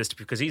said this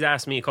because he's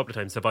asked me a couple of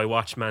times, have I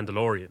watched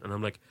Mandalorian? And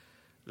I'm like,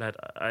 lad,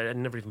 I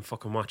never even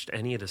fucking watched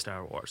any of the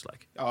Star Wars.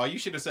 Like, Oh, you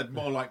should have said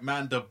more like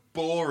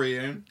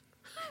Mandalorian.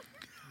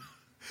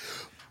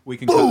 We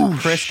can cut,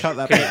 Chris, cut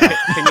that bit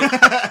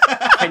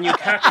out. can you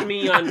catch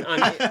me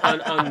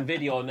on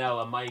video now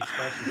on my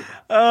expression?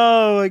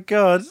 Oh, my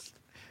God.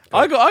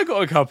 I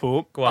got a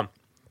couple. Go on.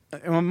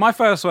 My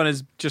first one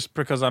is just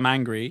because I'm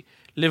angry.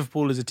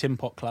 Liverpool is a tin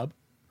pot club.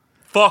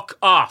 Fuck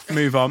off.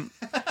 Move on.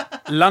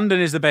 London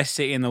is the best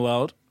city in the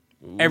world.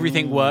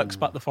 Everything works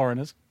but the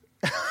foreigners.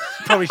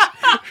 probably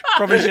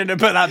shouldn't have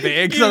put that bit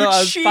in because I thought it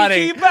was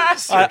funny.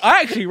 bastard.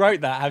 I actually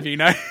wrote that. Have you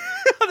know?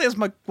 That's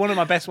one of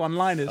my best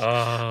one-liners.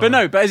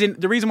 But as in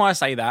the reason why I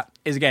say that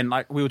is again,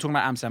 like we were talking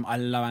about Amsterdam. I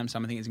love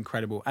Amsterdam. I think it's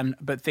incredible.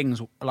 But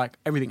things like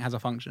everything has a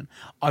function.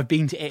 I've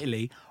been to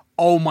Italy.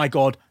 Oh my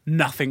God,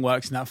 nothing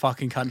works in that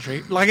fucking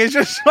country. Like it's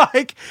just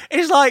like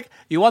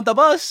you want the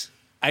bus.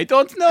 I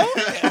don't know.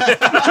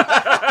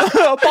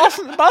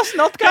 Boss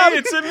not come.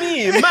 It's a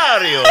me,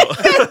 Mario.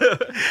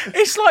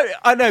 It's like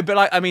I know, but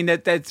like I mean,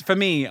 there's for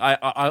me,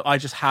 I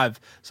just have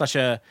such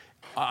a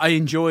I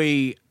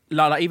enjoy.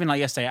 Like even like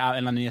yesterday out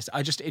in London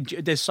yesterday,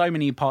 there's so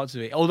many parts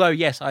of it. Although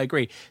yes, I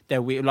agree.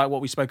 We like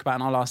what we spoke about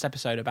in our last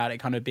episode about it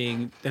kind of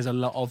being there's a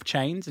lot of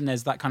chains and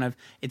there's that kind of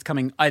it's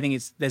coming. I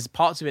think there's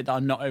parts of it that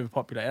are not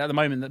overpopulated at the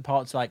moment. That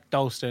parts like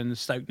Dalston,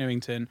 Stoke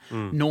Newington,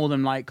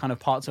 northern like kind of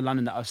parts of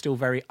London that are still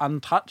very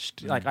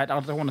untouched. Like I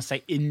don't want to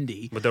say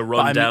indie, But they're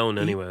run down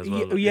anyway as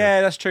well.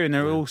 Yeah, that's true, and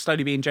they're all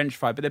slowly being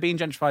gentrified. But they're being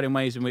gentrified in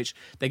ways in which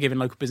they're giving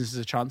local businesses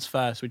a chance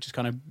first, which is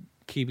kind of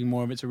keeping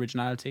more of its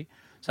originality.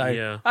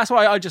 So that's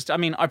why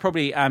I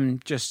probably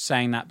am just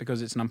saying that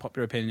because it's an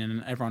unpopular opinion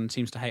and everyone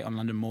seems to hate on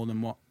London more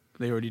than what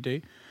they already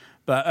do.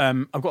 But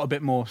I've got a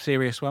bit more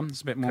serious one.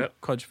 It's a bit more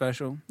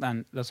controversial,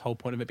 and that's the whole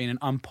point of it being an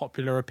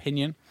unpopular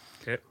opinion.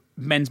 Okay.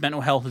 Men's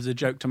mental health is a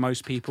joke to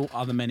most people,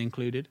 other men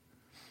included.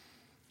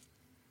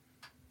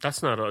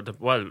 That's not,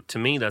 well, to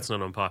me that's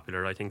not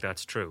unpopular. I think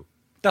that's true.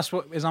 That's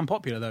what is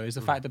unpopular, though, is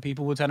the fact that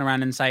people will turn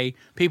around and say,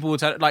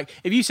 like,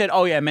 if you said,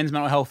 oh yeah, men's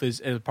mental health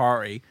is a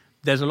priority,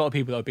 there's a lot of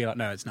people that would be like,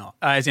 no, it's not.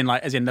 As in,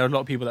 there are a lot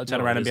of people that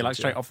turn around and be like,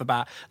 straight off the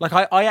bat. Like,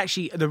 I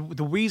actually, the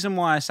reason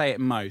why I say it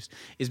most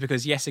is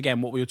because, yes,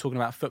 again, what we were talking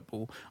about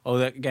football,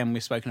 or again,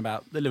 we've spoken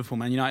about the Liverpool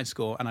Man United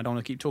score, and I don't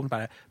want to keep talking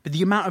about it, but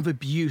the amount of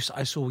abuse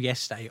I saw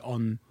yesterday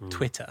on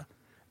Twitter,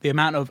 the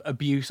amount of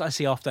abuse I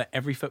see after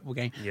every football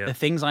game, the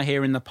things I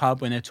hear in the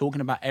pub when they're talking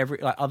about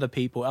other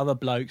people, other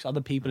blokes, other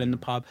people in the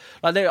pub.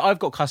 Like, I've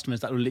got customers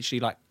that will literally,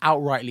 like,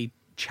 outrightly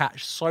chat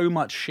so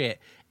much shit,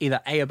 either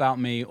A, about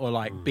me or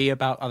like B,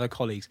 about other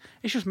colleagues.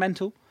 It's just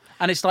mental.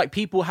 And it's like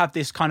people have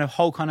this kind of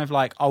whole kind of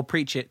like, I'll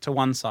preach it to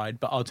one side,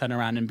 but I'll turn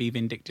around and be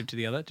vindictive to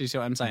the other. Do you see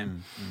what I'm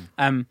saying?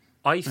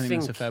 I think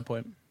that's a fair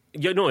point.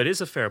 Yeah, no, it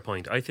is a fair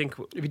point. I think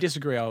if you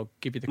disagree, I'll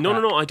give you the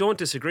crack. No, I don't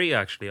disagree,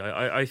 actually.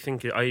 I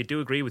think I do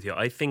agree with you.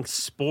 I think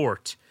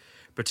sport,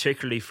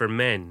 particularly for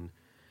men,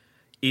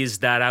 is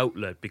that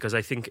outlet because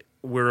I think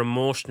we're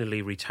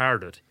emotionally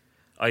retarded.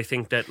 I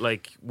think that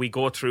like we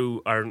go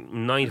through our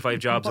 9 to 5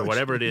 jobs or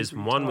whatever it is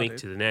from one week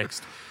to the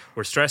next.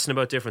 We're stressing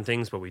about different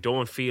things, but we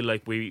don't feel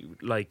like we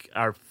like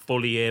are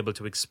fully able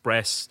to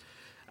express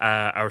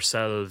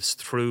ourselves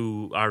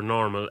through our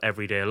normal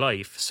everyday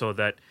life. So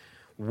that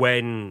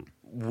when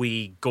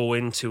we go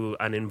into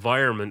an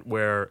environment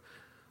where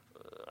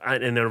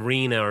an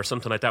arena or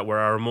something like that where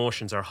our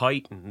emotions are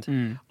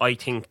heightened, I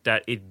think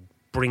that it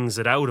brings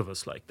it out of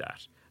us like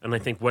that. And I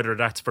think whether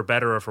that's for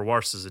better or for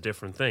worse is a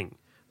different thing.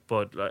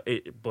 But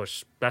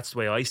that's the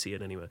way I see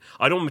it anyway.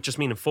 I don't just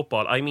mean in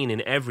football. I mean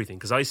in everything.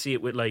 Because I see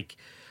it with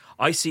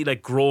I see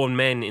grown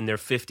men in their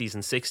 50s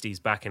and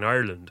 60s back in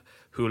Ireland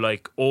who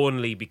like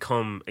only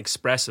become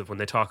expressive when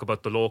they talk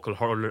about the local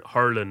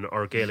hurling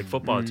or Gaelic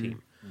football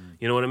team.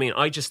 You know what I mean?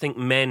 I just think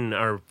men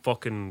are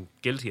fucking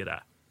guilty of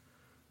that.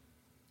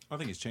 I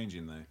think it's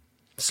changing though.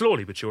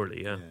 Slowly but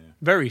surely, yeah.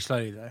 Very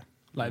slowly though.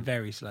 Like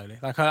very slowly.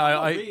 Like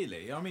Not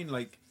really. I mean,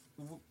 like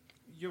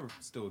you're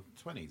still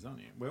 20s, aren't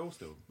you? We're all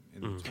still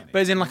in the 20s.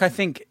 But as in, like, I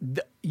think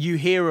you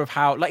hear of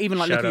how, like, even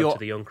like Shout out to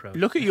the young crowd.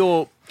 Look at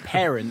your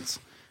parents.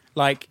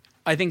 Like,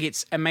 I think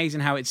it's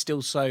amazing how it's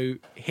still so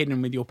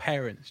hidden with your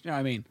parents. Do you know what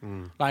I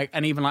mean? Like,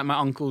 and even like my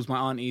uncles,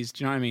 my aunties.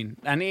 Do you know what I mean?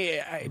 And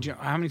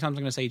how many times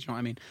I'm going to say, do you know what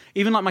I mean?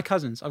 Even like my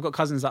cousins. I've got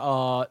cousins that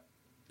are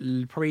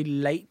probably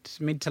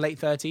mid to late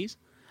 30s.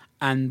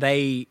 And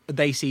they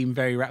seem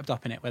very wrapped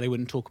up in it, where they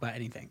wouldn't talk about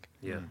anything.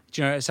 Yeah.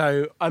 Do you know?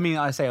 So I mean,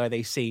 I say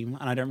they seem,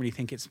 and I don't really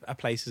think it's a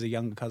place as a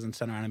younger cousin to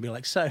turn around and be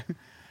like, "So,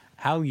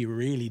 how are you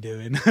really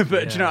doing?" But do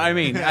you know what I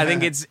mean? I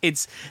think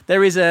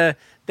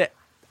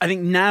I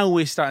think now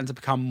we're starting to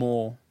become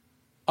more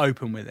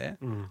open with it.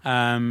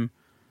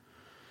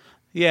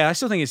 Yeah, I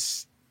still think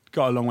it's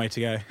got a long way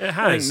to go. It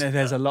has. I think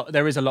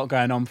there is a lot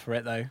going on for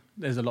it though.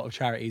 There's a lot of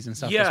charities and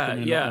stuff. Yeah,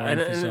 and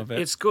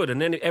it's good,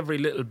 and then every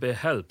little bit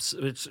helps.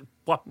 It's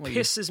what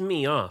pisses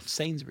me off.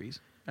 Sainsbury's,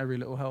 every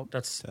little help.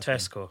 That's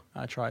Tesco.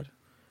 I tried.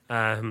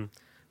 But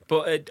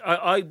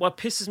what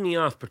pisses me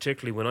off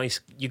particularly when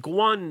you go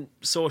on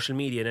social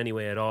media in any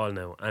way at all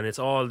now, and it's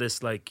all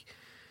this like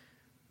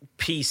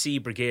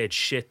PC brigade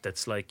shit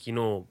that's like, you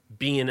know,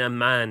 being a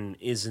man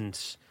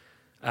isn't.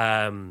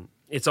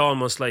 It's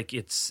almost like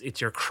it's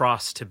your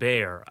cross to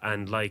bear,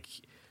 and like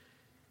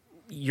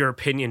your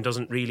opinion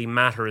doesn't really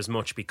matter as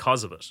much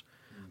because of it.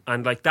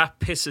 And like that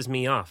pisses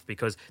me off,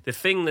 because the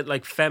thing that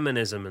like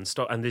feminism and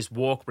stuff and this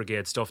woke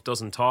brigade stuff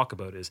doesn't talk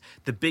about is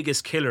the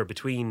biggest killer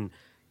between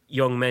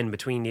young men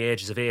between the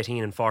ages of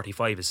 18 and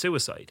 45 is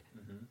suicide.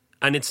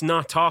 And it's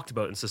not talked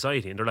about in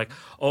society. And they're like,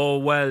 oh,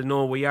 well,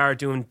 no, we are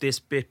doing this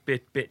bit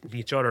in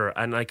each other.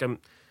 And like,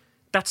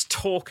 that's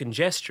token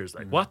gestures.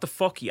 Like, what the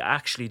fuck are you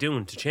actually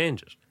doing to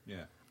change it?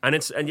 Yeah. And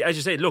as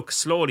you say, look,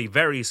 slowly,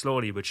 very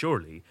slowly but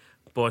surely.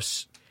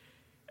 But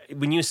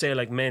when you say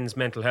like men's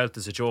mental health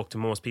is a joke to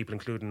most people,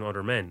 including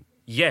other men,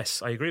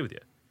 yes, I agree with you.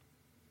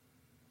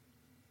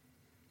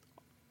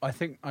 I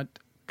think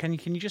can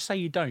you just say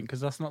you don't, because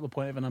that's not the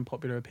point of an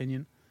unpopular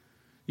opinion.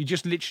 You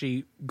just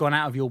literally gone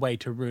out of your way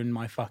to ruin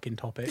my fucking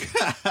topic.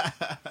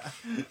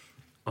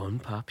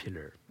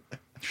 Unpopular.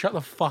 Shut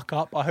the fuck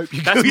up. I hope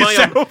you That's kill my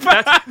yourself.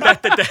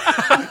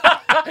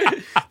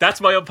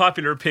 that's my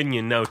unpopular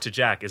opinion now to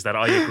Jack, is that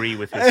I agree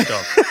with his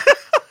stuff.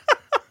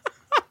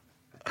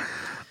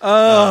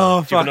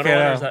 Oh, Do you have fuck another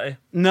one, or it. is that it?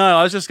 No,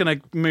 I was just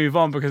going to move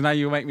on because now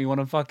you make me want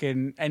to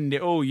fucking end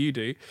it all. You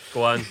do.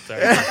 Go on.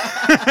 Sorry.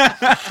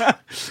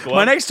 Go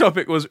My on. next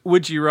topic was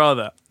Would You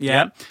Rather? Yeah.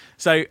 Yeah.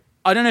 So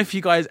I don't know if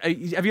you guys...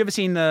 have you ever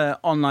seen the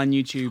online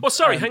YouTube... Oh,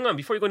 sorry. Hang on.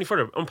 Before you go any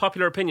further,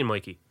 unpopular opinion,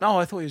 Mikey. Oh,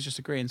 I thought he was just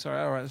agreeing. Sorry.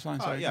 All right, that's fine.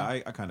 Oh, Sorry. yeah, I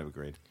kind of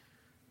agreed.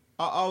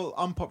 I'll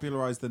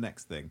unpopularize the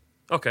next thing.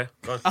 Okay.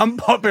 Go on.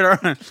 Unpopular.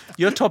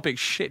 Your topic's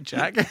shit,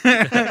 Jack.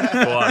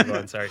 Go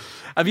on. Sorry.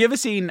 Have you ever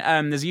seen?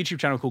 There's a YouTube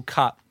channel called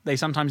Cut. They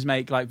sometimes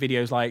make like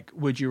videos like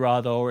 "Would you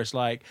rather," or it's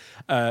like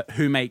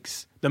who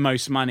makes the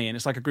most money, and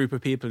it's like a group of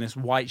people in this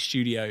white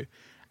studio,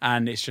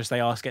 and it's just they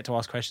get to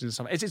ask questions and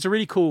stuff. It's a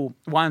really cool.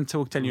 Why I'm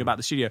telling you about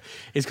the studio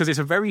is because it's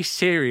a very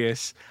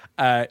serious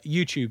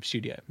YouTube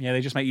studio. Yeah,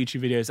 they just make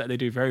YouTube videos that they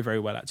do very, very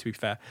well at. To be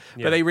fair,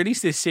 Yeah. but they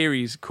released this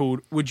series called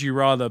 "Would You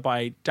Rather"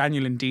 by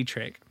Daniel and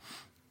Dietrich.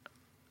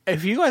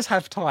 If you guys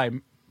have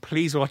time,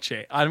 please watch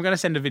it. I'm going to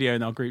send a video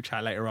in our group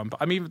chat later on. But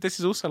I mean, this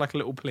is also like a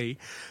little plea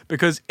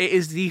because it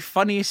is the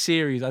funniest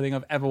series I think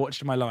I've ever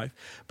watched in my life.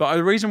 But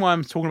the reason why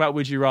I'm talking about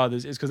Would You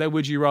Rathers is because their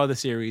Would You Rather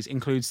series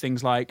includes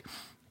things like,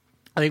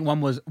 I think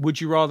one was,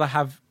 would you rather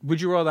have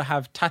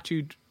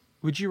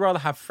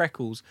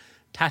freckles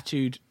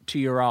tattooed to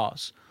your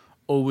ass,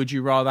 or would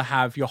you rather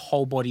have your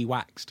whole body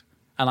waxed?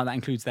 And like that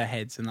includes their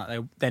heads, and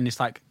like then it's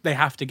like they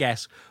have to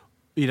guess,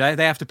 they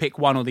have to pick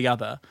one or the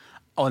other.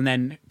 And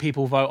then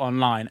people vote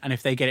online, and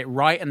if they get it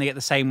right and they get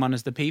the same one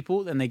as the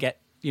people, then they get,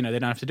 they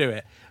don't have to do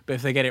it. But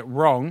if they get it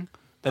wrong,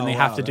 then they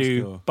have to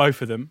do cool.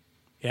 both of them.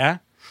 Yeah,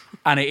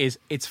 and it's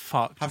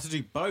fucked. Have to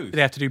do both.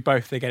 They have to do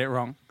both. If they get it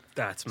wrong.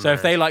 That's So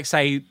if they like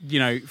say,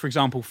 for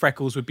example,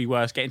 freckles would be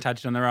worse getting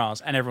tattooed on their arse,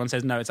 and everyone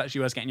says no, it's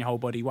actually worse getting your whole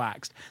body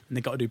waxed, then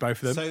they've got to do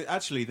both of them. So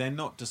actually, they're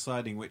not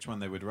deciding which one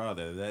they would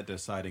rather. They're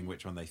deciding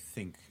which one they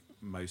think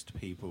most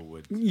people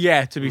would.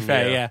 Yeah, to be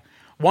fair, Yeah. yeah.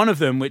 One of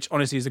them, which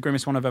honestly is the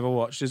grimmest one I've ever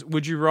watched, is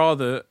would you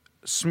rather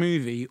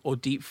smoothie or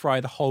deep fry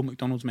the whole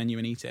McDonald's menu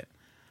and eat it?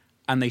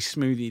 And they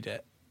smoothied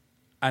it,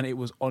 and it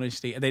was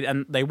honestly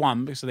they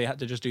won because they had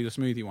to just do the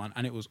smoothie one,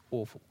 and it was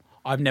awful.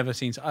 I've never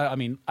seen. I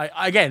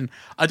don't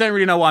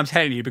really know why I'm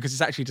telling you because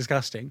it's actually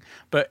disgusting.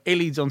 But it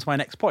leads on to my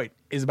next point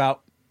is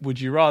about would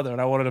you rather,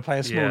 and I wanted to play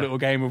a small Yeah. little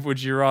game of would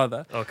you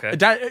rather. Okay.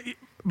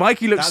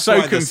 Mikey looks That's so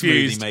why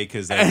confused. The smoothie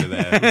makers over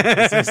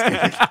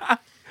there.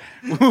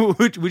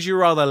 would you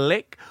rather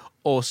lick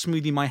or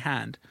smoothie my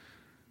hand?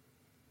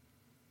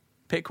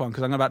 Pick one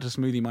because I'm about to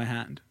smoothie my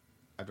hand.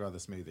 I'd rather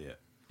smoothie it.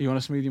 You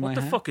want to smoothie my What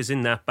the hand? fuck is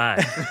in that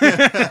bag?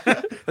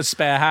 A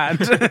spare hand.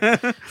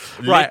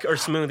 Lick or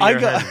smoothie I your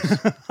got- hands?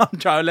 I'm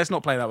trying. Let's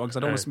not play that one because I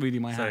don't want Alright. to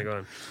smoothie my Sorry, hand. go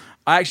on.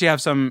 I actually have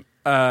some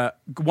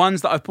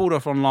ones that I've pulled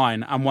off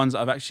online and ones that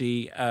I've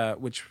actually,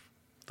 which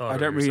Thought I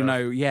of don't really yourself.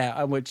 know.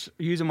 Yeah, which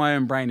using my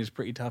own brain is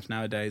pretty tough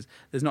nowadays.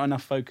 There's not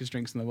enough focus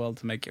drinks in the world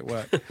to make it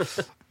work.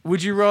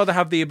 Would you rather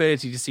have the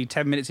ability to see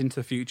 10 minutes into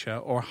the future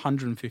or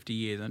 150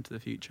 years into the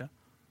future?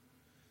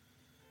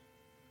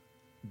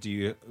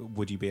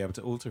 Would you be able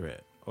to alter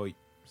it? Oh,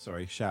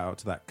 sorry. Shout out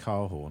to that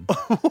car horn.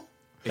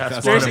 That's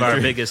If one of our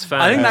true. biggest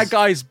fans. I think that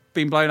guy's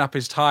been blown up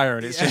his tyre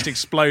and it's just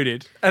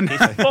exploded. And He's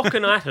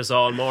fucking at us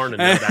all morning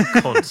now,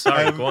 that cunt.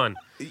 Sorry, go on.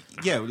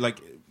 Yeah, like,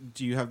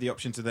 do you have the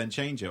option to then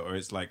change it, or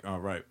it's like, oh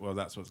right, well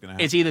that's what's going to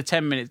happen? it's either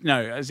 10 minutes. No,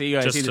 it's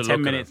either Just to 10 look at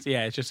minutes.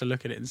 Yeah, it's just to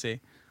look at it and see.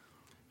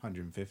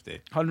 150.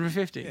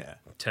 150? Yeah.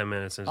 10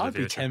 minutes into I'd the be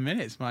future. 10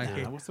 minutes,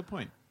 Mikey. What's the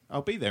point?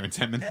 I'll be there in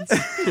 10 minutes.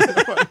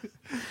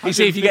 You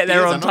see if you get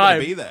there on I'm not gonna time.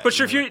 be there. But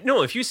sure,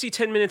 if you see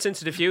 10 minutes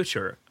into the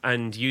future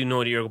and you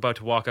know that you're about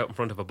to walk out in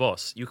front of a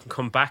bus, you can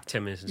come back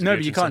 10 minutes into No, the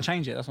but future. you can't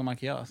change it. That's what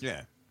Mikey asked.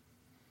 Yeah.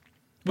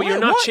 But Why-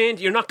 you're not what?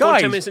 changing. You're not going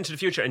 10 Guys, minutes into the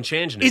future and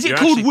changing it. Is it You're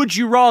called actually- Would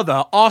You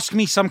Rather? Ask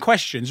me some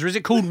questions. Or is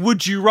it called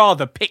Would You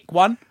Rather? Pick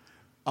one.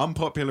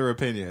 Unpopular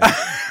opinion.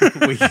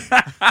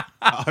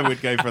 I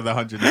would go for the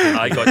 150.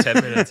 I got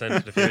 10 minutes into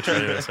the future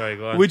anyway. Sorry,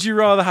 go on. Would you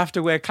rather have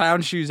to wear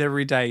clown shoes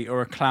every day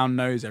or a clown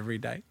nose every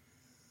day?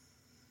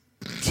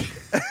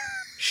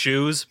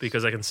 Shoes,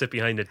 because I can sit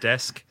behind a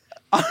desk.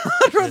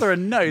 I'd rather a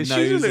nose. Shoes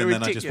Nose, look and then I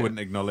ridiculous. just wouldn't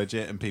acknowledge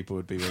it, and people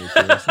would be really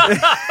curious.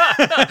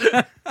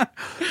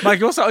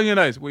 Mikey, what's that on your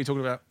nose? What are you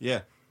talking about?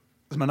 Yeah.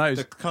 It's my nose.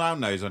 The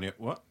clown nose on your...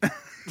 What?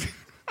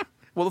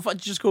 What the fuck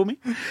did you just call me?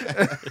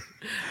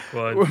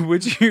 Go on.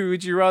 Would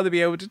you rather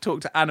be able to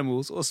talk to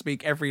animals or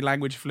speak every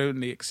language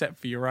fluently except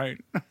for your own?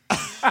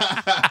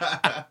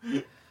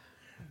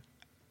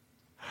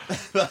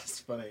 That's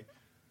funny.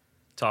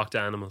 Talk to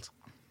animals.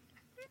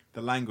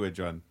 The language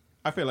one.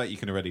 I feel like you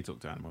can already talk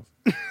to animals.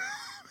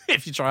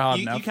 If you try hard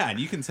You enough.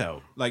 can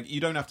tell. Like, you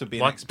don't have to be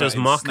an What expert does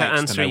in Maka snakes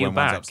answer to know you when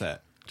one's back?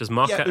 upset. Does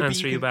Maka but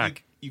answer you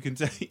back? You can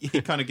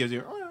he kind of gives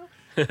you...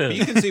 But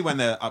you can see when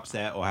they're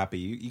upset or happy.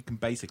 You can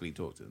basically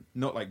talk to them.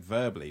 Not like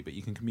verbally, but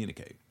you can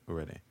communicate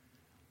already.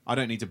 I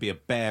don't need to be a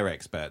bear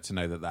expert to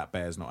know that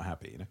bear's not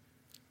happy, you know?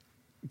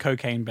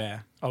 Cocaine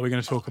Bear? Are we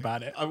going to talk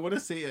about it? I want to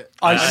see it.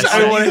 I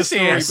so want to the see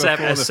story it.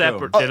 before the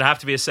separate. film. It'll have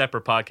to be a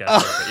separate podcast.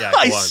 But yeah, go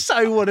I on.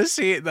 so want to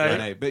see it though. I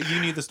know, but you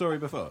knew the story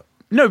before.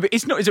 No, but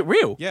it's not. Is it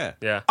real? Yeah.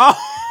 Yeah. Oh,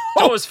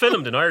 So it was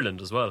filmed in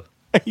Ireland as well.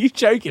 are you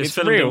joking? It was It's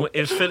filmed. real.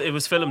 It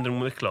was filmed in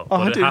Wicklow, Oh, I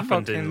but it didn't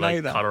happened fucking in know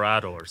like that.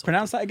 Colorado or something.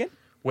 Pronounce that again.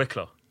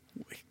 Wicklow.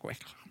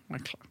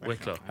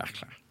 Wicklow.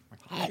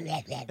 Are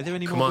there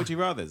any Come more on. Would You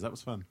Rathers? That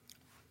was fun.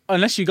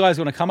 Unless you guys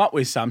want to come up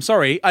with some.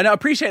 Sorry. I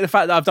appreciate the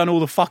fact that I've done all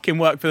the fucking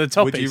work for the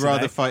topics. Would you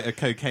rather today. fight a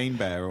cocaine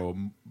bear or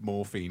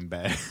morphine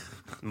bear?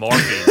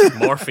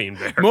 Morphine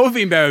bear.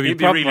 Morphine Bear would be He'd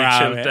be proper really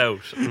out of chilled it.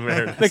 out. in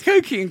fairness. The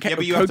cocaine. Yeah,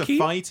 but you have to cocaine?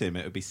 fight him.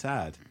 It would be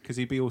sad because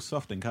he'd be all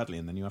soft and cuddly,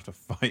 and then you have to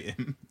fight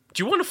him.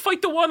 Do you want to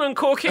fight the one on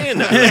cocaine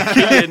that will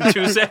kill you in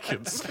 2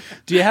 seconds?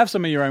 Do you have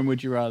some of your own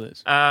would you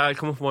rathers? I'll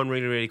come up with one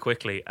really, really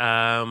quickly.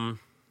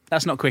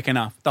 That's not quick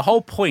enough. The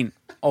whole point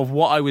of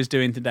what I was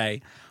doing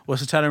today was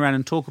to turn around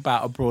and talk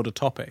about a broader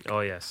topic. Oh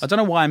yes. I don't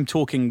know why I'm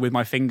talking with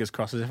my fingers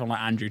crossed as if I'm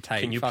like Andrew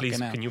Tate. Can you Fucking please?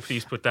 hell. Can you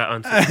please put that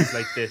on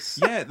like this?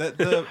 Yeah,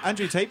 the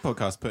Andrew Tate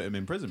podcast put him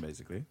in prison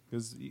basically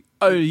because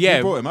Oh, yeah.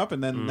 you brought him up,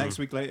 and then next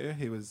week later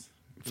he was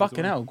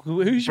Fucking hell.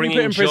 Who should we Bringing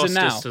put in prison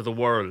justice now? to the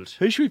world.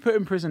 Who should we put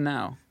in prison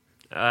now?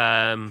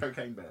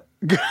 cocaine bear.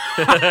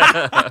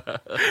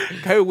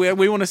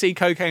 We want to see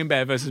Cocaine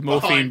Bear versus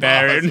Morphine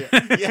Bear.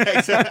 Yeah,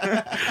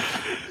 exactly.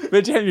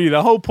 But generally,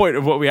 the whole point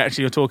of what we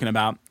actually are talking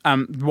about,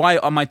 why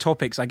are my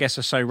topics, I guess,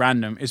 are so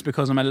random, is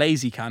because I'm a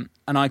lazy cunt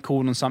and I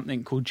called on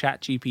something called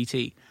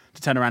ChatGPT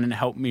to turn around and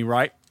help me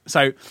write.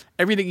 So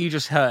everything you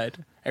just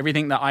heard,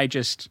 everything that I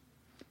just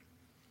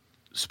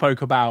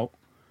spoke about,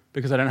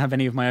 because I don't have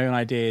any of my own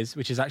ideas,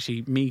 which is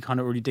actually me kind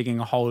of really digging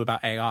a hole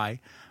about AI,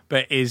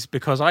 but is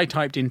because I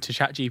typed into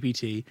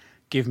ChatGPT,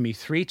 give me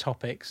 3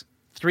 topics,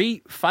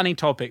 3 funny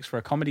topics for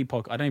a comedy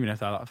podcast. I don't even know if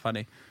they're that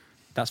funny.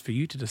 That's for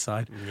you to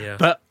decide. Yeah.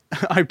 But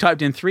I've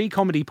typed in 3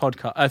 comedy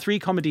topics,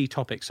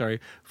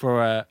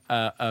 for a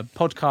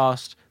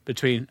podcast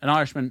between an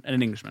Irishman and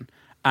an Englishman.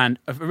 And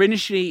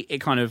initially, it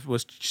kind of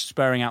was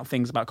spurring out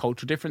things about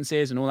cultural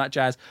differences and all that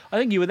jazz. I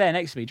think you were there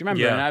next to me. Do you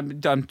remember? Yeah.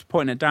 And I'm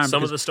pointing it down. Some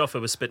of because- the stuff it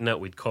was spitting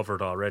out we'd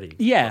covered already.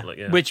 yeah, Like,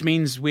 yeah. which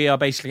means we are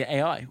basically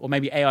AI, or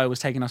maybe AI was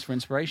taking us for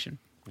inspiration.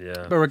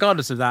 Yeah. But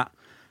regardless of that,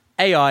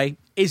 AI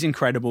is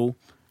incredible.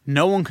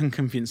 No one can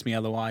convince me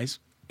otherwise.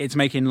 It's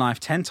making life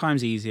 10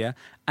 times easier,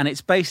 and it's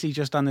basically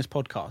just done this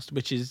podcast,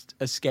 which is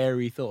a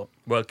scary thought.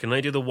 Well, can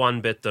I do the one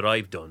bit that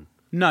I've done?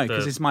 No,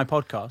 because it's my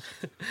podcast.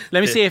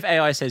 Let me see if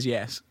AI says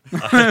yes.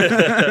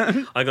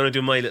 I'm going to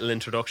do my little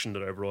introduction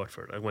that I wrote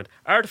for it. I went,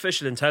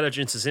 artificial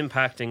intelligence is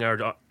impacting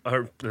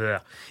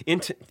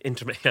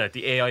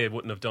the AI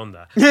wouldn't have done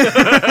that.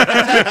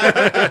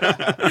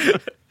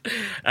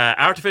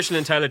 Artificial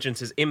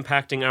intelligence is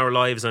impacting our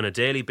lives on a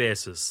daily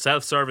basis.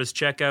 Self-service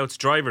checkouts,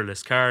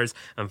 driverless cars,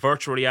 and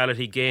virtual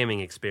reality gaming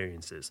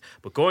experiences.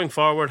 But going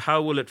forward,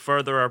 how will it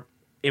further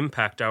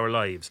impact our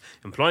lives?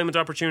 Employment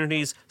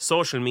opportunities,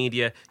 social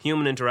media,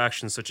 human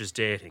interactions such as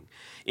dating.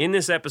 In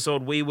this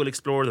episode, we will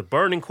explore the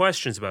burning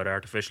questions about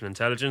artificial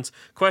intelligence.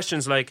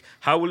 Questions like,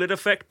 how will it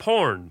affect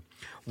porn?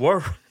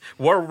 Were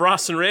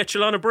Ross and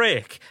Rachel on a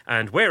break?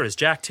 And where is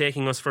Jack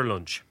taking us for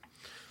lunch?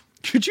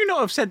 Could you not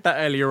have said that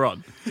earlier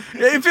on?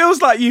 It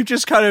feels like you've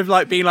just kind of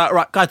like being like,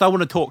 right, guys, I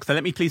want to talk, so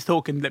let me please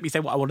talk and let me say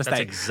what I want to That's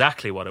say.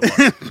 exactly what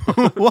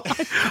it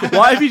was.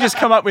 Why have you just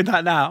come up with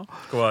that now?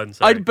 Go on,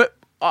 sorry. But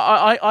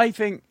I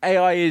think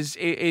AI is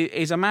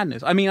a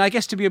madness. I mean, I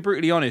guess to be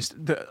brutally honest,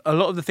 a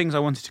lot of the things I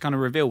wanted to kind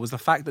of reveal was the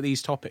fact that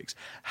these topics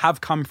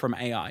have come from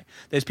AI.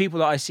 There's people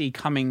that I see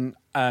coming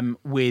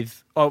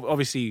with,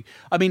 obviously,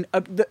 I mean,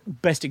 the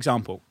best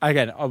example,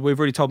 again, we've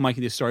already told Mikey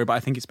this story, but I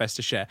think it's best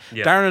to share.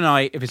 Yeah. Darren and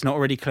I, if it's not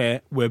already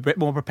clear, we're a bit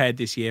more prepared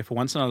this year for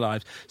once in our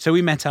lives. So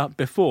we met up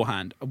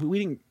beforehand.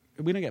 We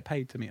don't get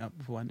paid to meet up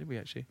beforehand, did we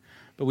actually?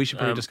 But we should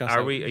probably discuss that.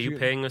 Are you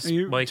paying us,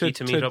 Mikey,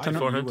 to meet up I know you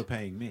beforehand? were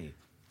paying me.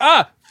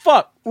 Ah,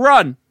 fuck,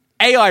 run.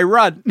 AI,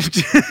 run.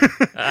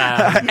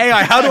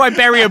 AI, how do I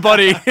bury a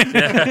body?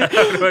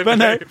 But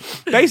no,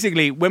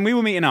 basically, when we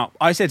were meeting up,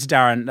 I said to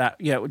Darren that,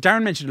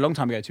 Darren mentioned a long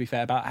time ago, to be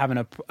fair, about having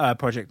a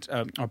project,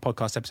 or a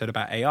podcast episode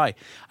about AI.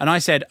 And I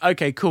said,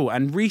 okay, cool.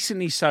 And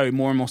recently,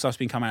 more and more stuff's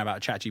been coming out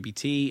about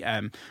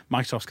ChatGPT,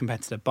 Microsoft's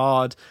competitor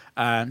Bard.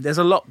 There's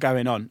a lot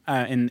going on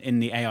in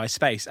the AI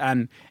space.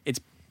 And it's,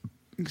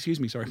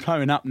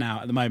 blowing up now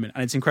at the moment.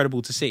 And it's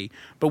incredible to see.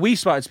 But we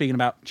started speaking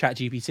about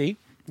ChatGPT.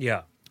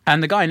 Yeah.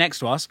 And the guy next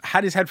to us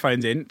had his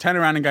headphones in, turned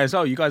around and goes,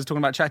 oh, you guys are talking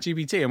about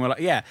ChatGPT? And we're like,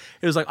 yeah.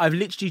 It was like, I've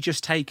literally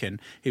just taken,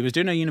 he was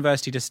doing a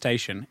university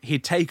dissertation.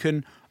 He'd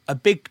taken a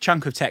big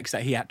chunk of text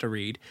that he had to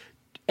read,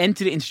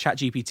 entered it into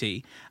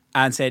ChatGPT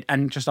and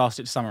just asked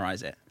it to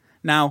summarize it.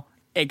 Now,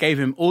 it gave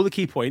him all the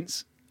key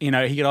points. He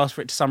could ask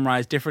for it to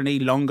summarize differently,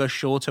 longer,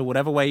 shorter,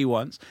 whatever way he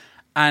wants.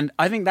 And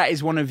I think that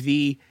is one of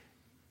the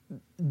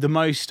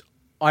most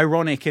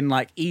ironic and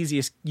like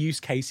easiest use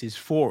cases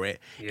for it,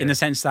 in the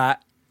sense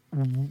that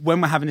when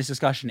we're having this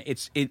discussion,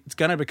 it's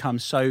going to become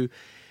so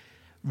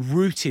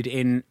rooted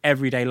in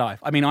everyday life.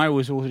 I mean, I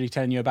was already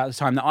telling you about the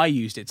time that I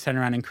used it to turn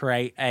around and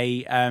create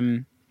a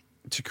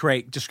to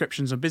create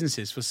descriptions of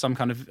businesses for some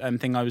kind of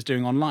thing I was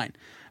doing online.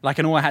 Like,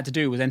 and all I had to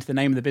do was enter the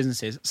name of the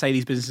businesses, say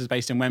these businesses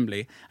based in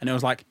Wembley, and it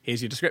was like,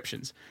 here's your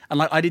descriptions. And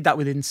like, I did that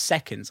within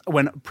seconds.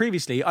 When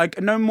previously,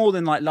 no more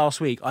than like last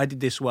week, I did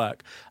this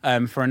work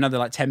for another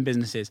like 10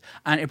 businesses,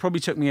 and it probably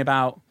took me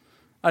about,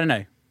 I don't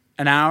know,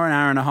 an hour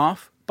and a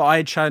half. But I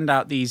had churned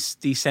out these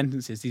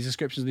sentences, these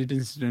descriptions of these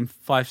businesses in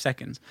 5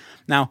 seconds.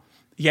 Now,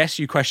 yes,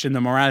 you question the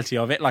morality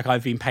of it. Like,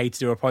 I've been paid to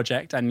do a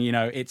project, and you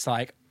know, it's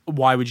like,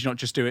 why would you not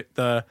just do it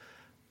the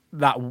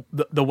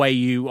way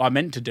you are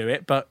meant to do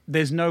it? But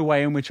there's no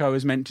way in which I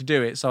was meant to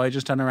do it, so I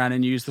just turn around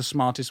and use the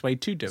smartest way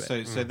to do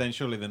it. So then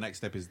surely the next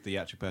step is the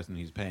actual person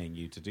who's paying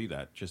you to do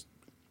that just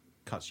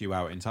cuts you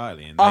out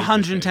entirely. And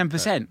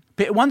 110%.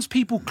 But once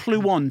people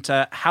clue on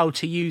to how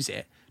to use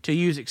it, to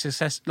use it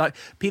success, like,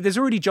 there's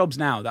already jobs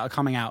now that are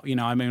coming out. You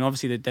know, I mean,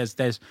 obviously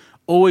there's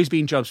always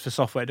been jobs for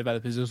software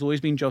developers. There's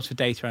always been jobs for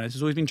data analysts.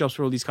 There's always been jobs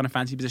for all these kind of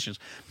fancy positions.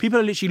 People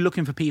are literally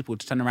looking for people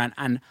to turn around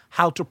and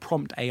how to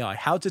prompt AI,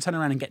 how to turn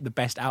around and get the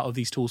best out of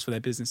these tools for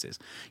their businesses.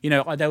 You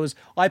know,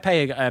 I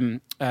pay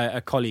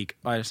a colleague,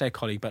 I say a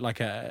colleague, but like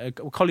a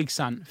colleague's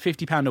son,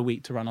 £50 a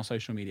week to run our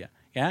social media.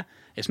 Yeah,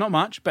 it's not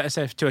much, but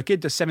to a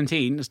kid that's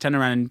 17, that's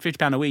turning around and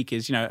 £50 a week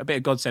is, you know, a bit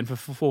of godsend for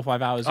 4 or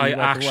 5 hours. I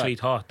actually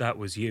thought that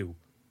was you.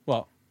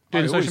 What?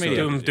 Doing social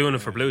media? Doing it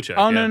for Blue Check.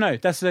 Oh, yeah. No.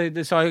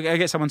 So I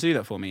get someone to do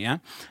that for me, yeah?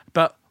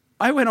 But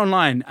I went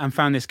online and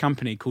found this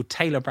company called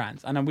Taylor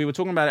Brands. And we were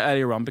talking about it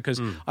earlier on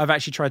because I've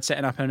actually tried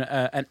setting up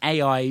an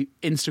AI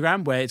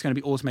Instagram where it's going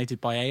to be automated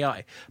by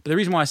AI. But the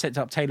reason why I set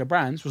up Taylor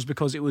Brands was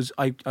because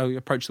I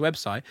approached the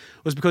website,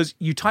 was because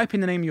you type in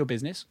the name of your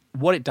business,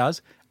 what it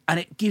does, and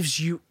it gives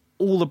you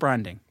all the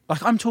branding.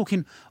 Like, I'm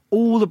talking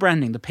all the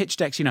branding, the pitch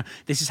decks, you know,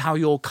 this is how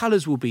your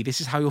colors will be. This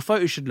is how your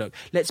photos should look.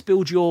 Let's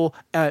build your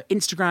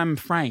Instagram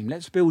frame.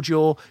 Let's build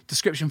your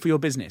description for your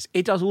business.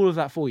 It does all of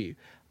that for you.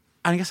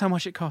 And guess how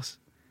much it costs?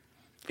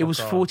 It was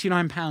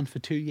 £49 for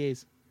 2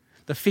 years.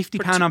 The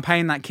 £50 I'm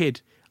paying that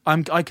kid,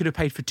 I could have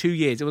paid for 2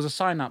 years. It was a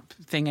sign-up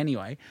thing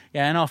anyway.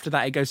 Yeah, and after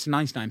that, it goes to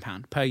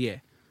 £99 per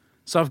year.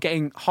 So I'm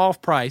getting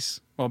half price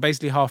for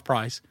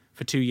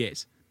 2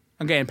 years.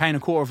 I'm paying a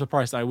quarter of the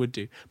price that I would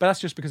do. But that's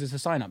just because it's a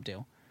sign-up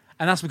deal.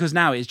 And that's because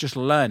now it's just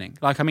learning.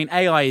 Like, I mean,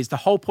 AI is the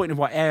whole point of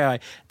what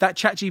that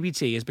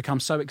ChatGPT has become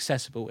so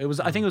accessible.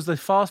 I think it was the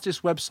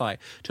fastest website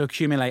to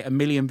accumulate 1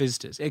 million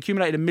visitors. It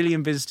accumulated 1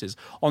 million visitors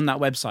on that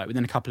website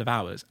within a couple of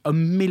hours.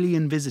 1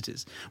 million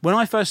visitors. When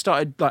I first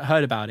heard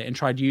about it and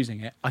tried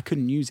using it, I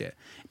couldn't use it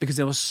because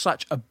there was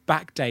such a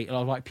backdate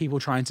of like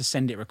people trying to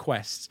send it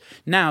requests.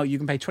 Now you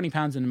can pay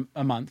 £20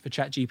 a month for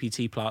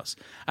ChatGPT Plus,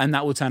 and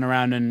that will turn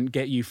around and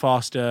get you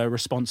faster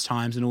response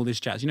times and all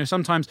this jazz. You know,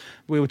 sometimes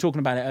we were talking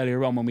about it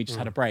earlier on when we just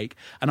had a break,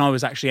 and I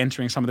was actually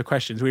entering some of the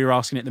questions. We were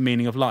asking it the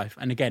meaning of life,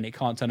 and again, it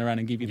can't turn around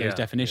and give you those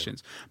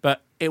definitions. Yeah.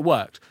 But it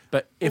worked.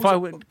 But if also, I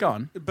would go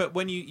on, but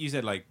when you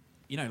said like,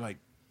 you know, like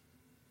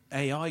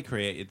AI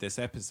created this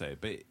episode,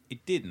 but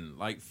it didn't.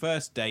 Like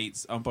First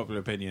Dates,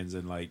 Unpopular Opinions,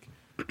 and like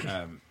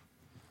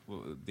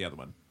the other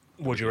one,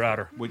 Would You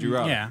Rather? Would You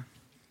Rather? Yeah,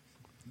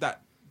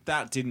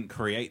 that didn't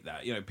create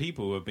that. You know,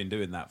 people have been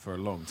doing that for a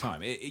long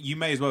time. You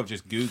may as well have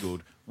just Googled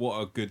what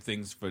are good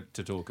things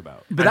to talk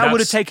about. But that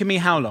would have taken me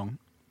how long?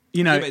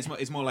 You know, yeah,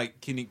 it's more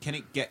like can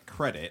it get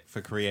credit for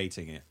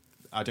creating it?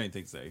 I don't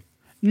think so.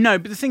 No,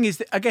 but the thing is,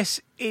 that I guess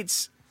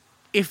it's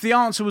if the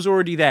answer was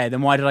already there,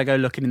 then why did I go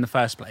looking in the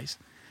first place?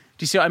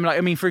 Do you see what I mean? Like,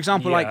 I mean, for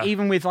example, like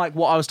even with like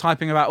what I was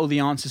typing about all the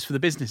answers for the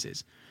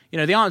businesses, you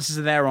know, the answers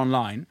are there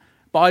online,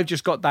 but I've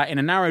just got that in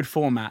a narrowed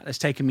format that's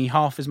taken me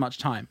half as much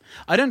time.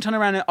 I won't turn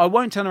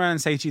around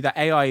and say to you that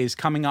AI is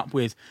coming up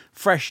with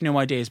fresh new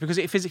ideas because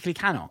it physically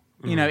cannot.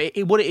 You know,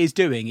 what it is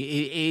doing, it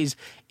is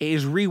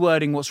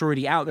rewording what's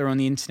already out there on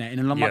the internet in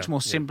a much more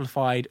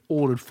simplified,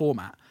 ordered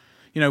format.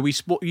 You know,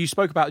 you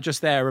spoke about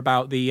just there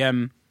about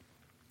the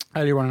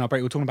earlier on in our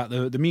break, we were talking about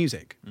the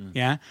music,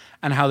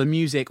 and how the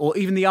music or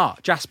even the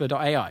art,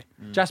 Jasper.ai.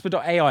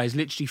 Jasper.ai is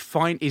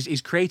literally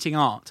is creating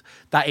art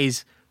that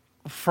is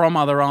from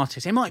other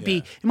artists. It might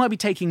be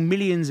taking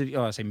millions of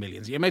I say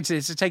millions.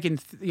 It's taking,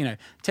 you know,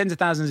 tens of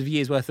thousands of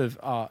years worth of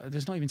art.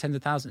 There's not even tens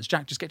of thousands.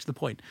 Jack, just get to the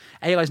point.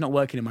 AI is not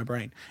working in my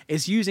brain.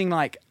 It's using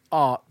like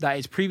art that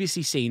is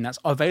previously seen, that's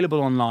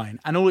available online,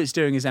 and all it's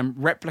doing is then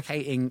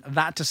replicating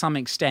that to some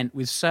extent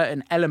with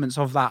certain elements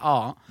of that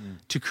art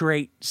to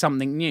create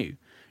something new.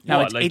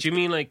 Now, do you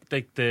mean like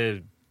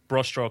the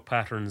brushstroke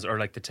patterns or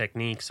like the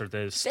techniques or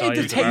the style?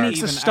 The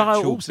techniques, the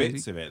style,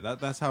 bits of it.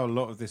 That's how a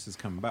lot of this has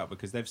come about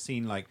because they've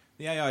seen like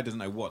the AI doesn't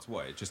know what's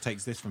what. It just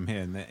takes this from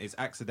here and it's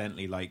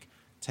accidentally like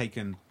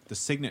taken the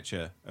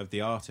signature of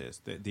the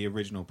artist, the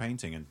original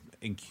painting,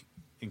 and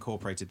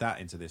incorporated that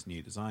into this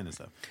new design and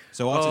stuff.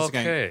 So artists are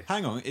going,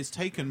 hang on, it's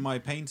taken my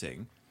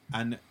painting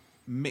and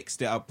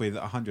mixed it up with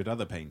 100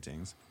 other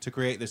paintings to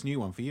create this new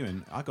one for you,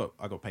 and I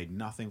got paid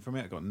nothing from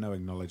it. I got no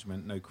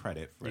acknowledgement, no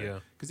credit for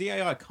it because the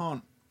AI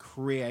can't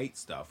create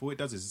stuff. All it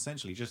does is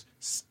essentially just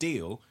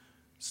steal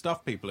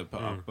stuff people have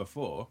put up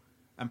before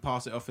and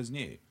pass it off as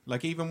new.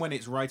 Like even when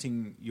it's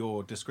writing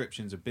your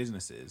descriptions of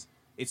businesses,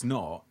 it's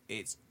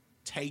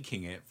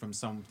taking it from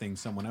something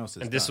someone else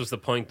has And this done. was the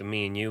point that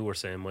me and you were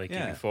saying, Mikey,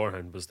 Yeah.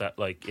 beforehand, was that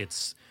like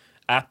it's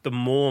at the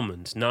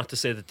moment, not to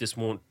say that this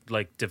won't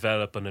like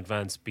develop and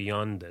advance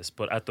beyond this,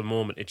 but at the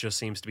moment it just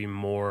seems to be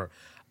more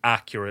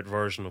accurate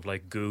version of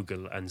like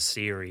Google and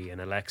Siri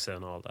and Alexa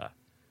and all that.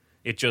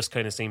 It just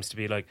kind of seems to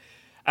be like,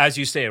 as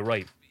you say,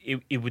 right,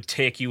 it would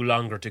take you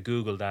longer to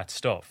Google that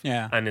stuff.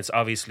 Yeah. And it's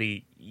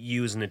obviously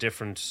using a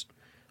different,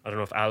 I don't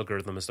know if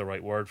algorithm is the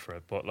right word for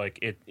it, but like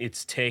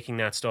it's taking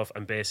that stuff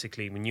and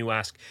basically when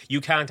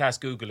you can't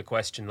ask Google a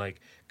question like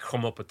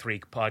come up with 3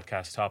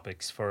 podcast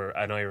topics for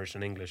an Irish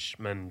and English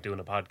man doing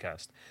a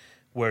podcast,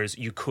 whereas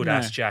you could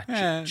ask Chat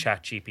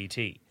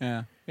GPT.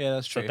 Yeah,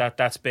 that's true. So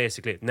that's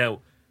basically it.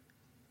 Now,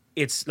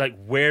 it's like,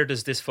 where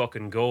does this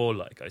fucking go?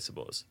 Like, I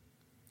suppose,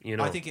 you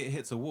know, I think it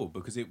hits a wall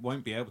because it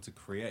won't be able to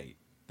create.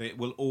 It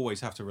will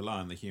always have to rely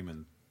on the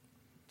human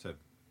to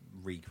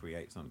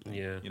recreate something.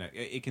 Yeah. You know,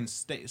 it can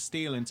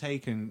steal and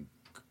take and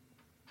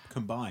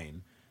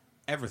combine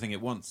everything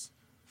it wants,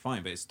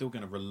 fine, but it's still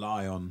going to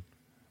rely on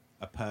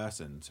a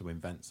person to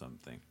invent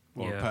something,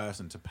 or a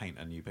person to paint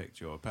a new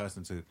picture, or a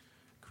person to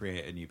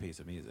create a new piece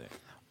of music.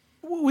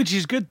 Which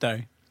is good, though.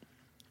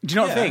 Do you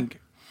not think?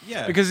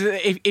 Yeah. Because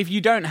if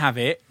you don't have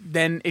it,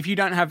 then if you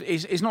don't have,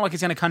 it's not like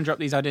it's going to conjure up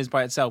these ideas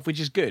by itself, which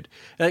is good.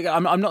 Like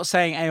I'm not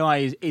saying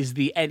AI is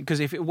the end, because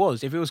if it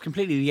was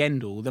completely the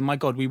end all, then my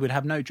God, we would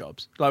have no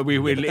jobs. Like we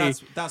would. But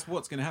that's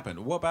what's going to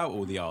happen. What about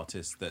all the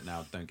artists that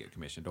now don't get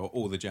commissioned, or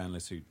all the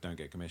journalists who don't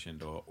get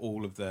commissioned, or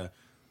all of the,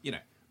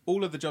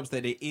 all of the jobs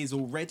that it is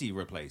already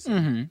replacing?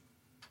 Mm-hmm.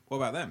 What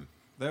about them?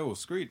 They're all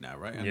screwed now,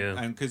 right?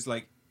 And because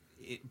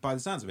by the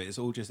sounds of it, it's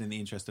all just in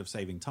the interest of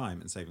saving time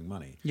and saving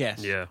money.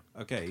 Yes. yeah.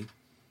 Okay,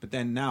 but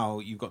then now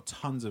you've got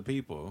tons of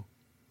people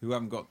who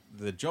haven't got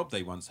the job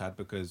they once had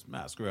because,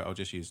 screw it, I'll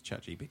just use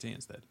ChatGPT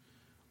instead.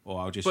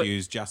 Or I'll just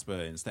use Jasper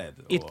instead.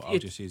 Or I'll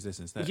just use this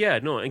instead. Yeah,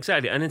 no,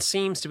 exactly. And it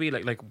seems to be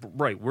like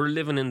right, we're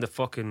living in the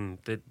fucking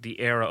the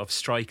era of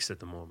strikes at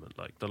the moment.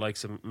 Like the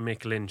likes of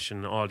Mick Lynch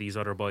and all these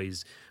other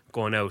boys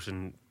going out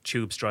and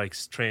tube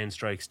strikes, train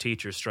strikes,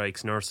 teacher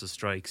strikes, nurses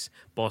strikes,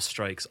 bus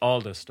strikes,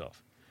 all this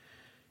stuff.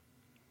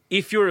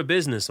 If you're a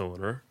business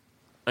owner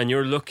and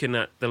you're looking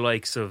at the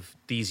likes of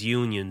these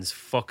unions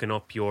fucking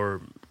up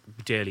your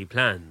daily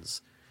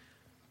plans,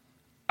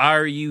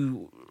 are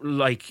you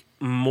like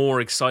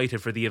more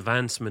excited for the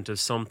advancement of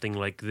something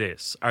like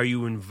this? Are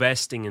you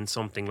investing in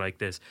something like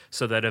this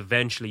so that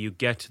eventually you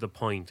get to the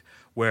point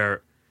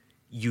where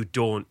you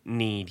don't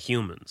need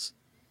humans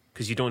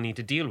because you don't need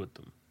to deal with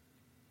them?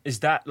 Is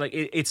that like,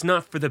 it's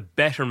not for the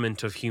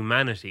betterment of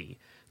humanity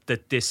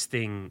that this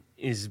thing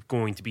is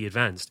going to be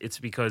advanced. It's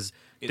because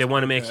they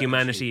want to make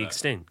humanity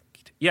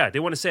extinct. Yeah, they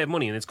want to save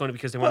money, and it's going to be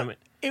because they want to make...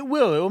 It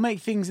will make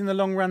things in the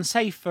long run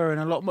safer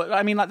and a lot more.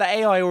 I mean, like the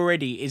AI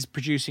already is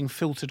producing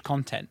filtered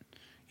content,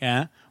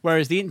 yeah?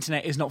 Whereas the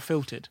internet is not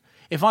filtered.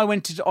 If I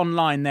went to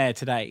online there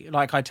today,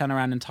 like I turn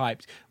around and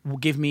typed,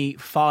 give me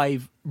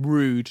 5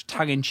 rude,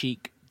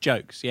 tongue-in-cheek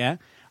jokes, yeah?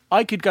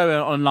 I could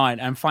go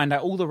online and find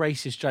out all the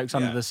racist jokes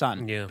under the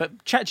sun. Yeah.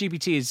 But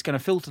ChatGPT is going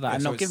to filter that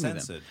and so not it's give me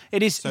censored. them.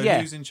 It is, So yeah.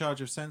 who's in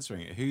charge of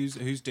censoring it?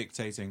 Who's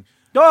dictating?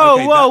 Whoa,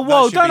 Okay, whoa, that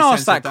whoa, should don't be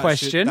ask censored. that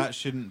question. That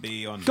shouldn't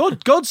be on.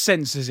 God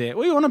censors it.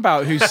 What are you on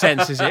about? Who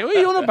censors it? What are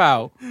you on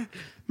about?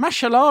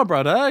 Mashallah,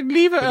 brother.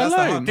 Leave it But that's the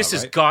hard alone. part, This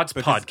is right? God's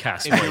Because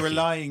podcast, If Mikey. you're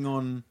relying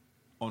on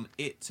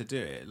it to do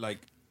it, like,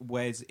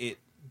 where's it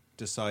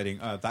deciding?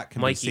 Oh, that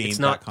can be Mikey, seen. it's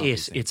that not can't be it,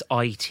 seen. it's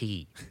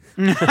IT.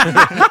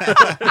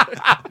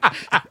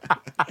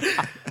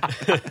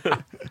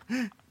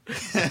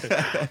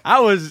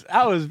 That was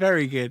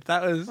very good.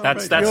 That's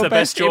That's your the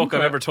best joke input.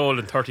 I've ever told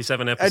in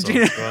 37 Do episodes. you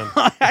know, Go on.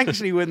 I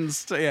actually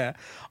wouldn't. Yeah,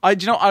 do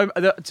you know?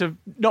 To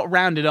not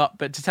round it up,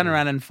 but to turn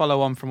around and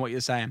follow on from what you're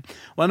saying.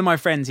 One of my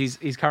friends,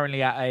 he's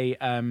currently at a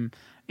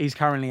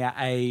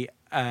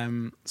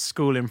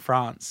school in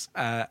France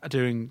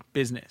doing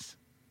business.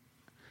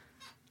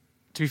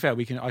 To be fair,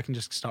 I can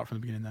just start from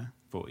the beginning there.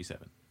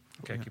 47.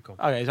 Okay, keep going.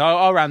 Okay, so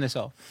I'll round this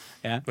off.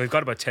 Yeah. We've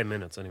got about 10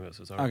 minutes anyway,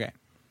 so it's all right. Okay.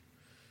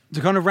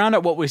 To kind of round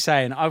up what we're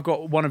saying, I've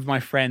got one of my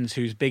friends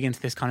who's big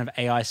into this kind of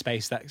AI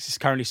space that's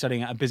currently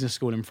studying at a business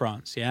school in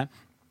France, yeah?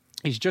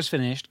 He's just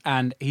finished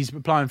and he's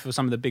applying for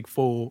some of the big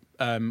 4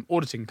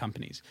 auditing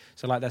companies.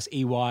 So like that's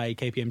EY,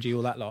 KPMG,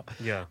 all that lot.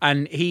 Yeah.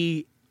 And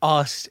he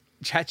asked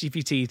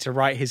ChatGPT to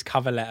write his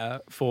cover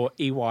letter for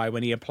EY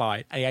when he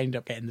applied, and he ended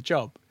up getting the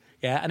job.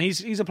 Yeah, and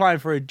he's applying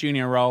for a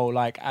junior role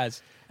like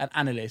as an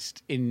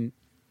analyst in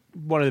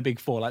one of the big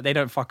 4. Like they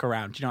don't fuck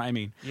around, do you know what I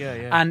mean? Yeah,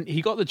 yeah. And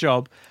he got the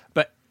job,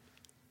 but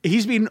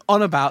he's been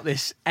on about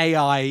this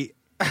AI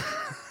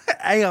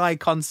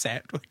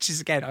concept, which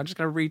is, again, I'm just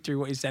going to read through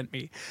what he sent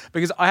me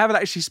because I haven't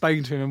actually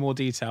spoken to him in more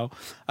detail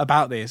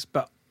about this,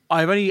 but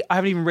I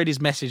haven't even read his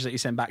message that he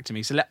sent back to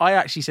me. So I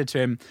actually said to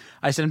him,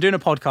 I said, I'm doing a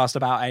podcast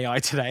about AI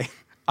today.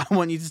 I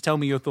want you to tell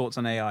me your thoughts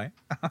on AI.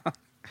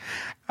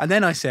 And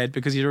then I said,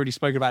 because he'd already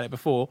spoken about it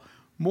before,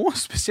 more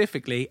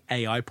specifically,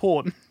 AI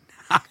porn.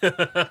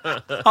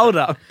 Hold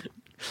up.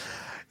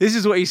 This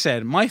is what he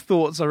said. My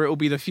thoughts are it will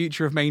be the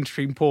future of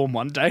mainstream porn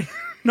one day.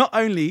 Not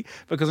only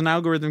because an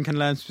algorithm can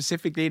learn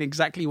specifically and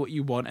exactly what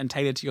you want and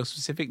tailor to your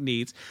specific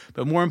needs,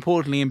 but more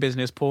importantly in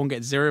business, porn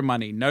gets zero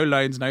money, no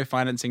loans, no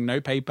financing,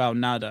 no PayPal,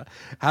 nada.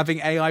 Having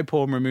AI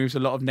porn removes a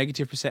lot of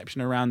negative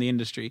perception around the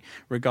industry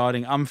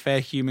regarding unfair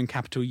human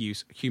capital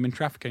use, human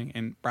trafficking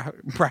in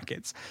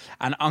brackets,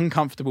 and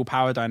uncomfortable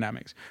power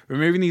dynamics.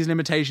 Removing these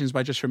limitations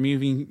by just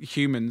removing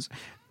human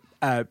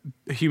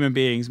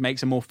beings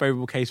makes a more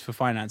favorable case for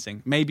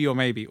financing. Maybe or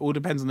maybe. All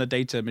depends on the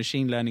data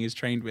machine learning is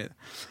trained with.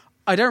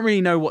 I don't really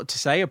know what to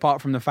say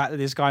apart from the fact that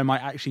this guy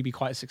might actually be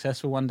quite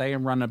successful one day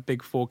and run a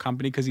big four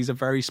company because he's a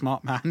very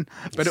smart man.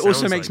 But it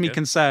also makes me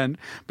concerned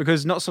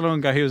because not so long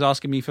ago he was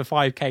asking me for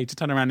 $5,000 to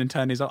turn around and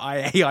turn his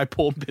AI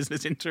porn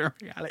business into a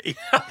reality.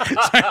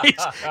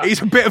 So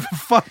he's a bit of a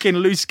fucking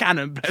loose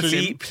cannon.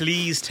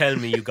 Please tell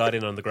me you got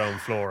in on the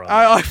ground floor.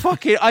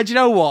 Do you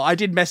know what? I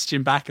did message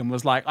him back and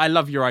was like, I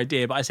love your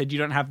idea, but I said you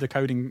don't have the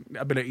coding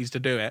abilities to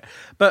do it.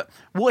 But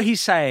what he's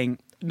saying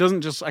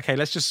doesn't just, okay,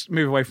 let's just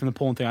move away from the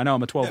porn thing. I know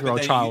I'm a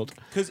 12-year-old child.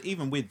 Because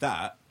even with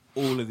that,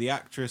 all of the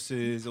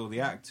actresses, all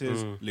the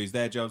actors lose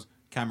their jobs.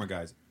 Camera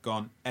guys,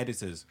 gone.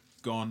 Editors,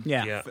 gone.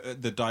 Yeah.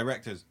 The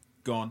directors,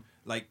 gone.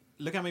 Like,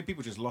 look how many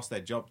people just lost their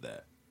job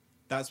there.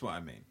 That's what I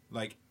mean.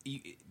 Like,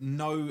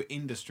 no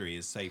industry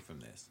is safe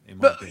from this, in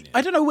my opinion.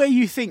 I don't know where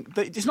you think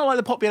that it's not like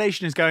the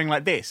population is going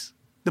like this.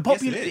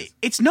 Yes, it is.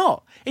 It's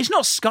not. It's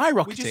not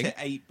skyrocketing. We just hit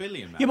 8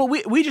 billion, man. Yeah, but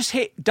we just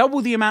hit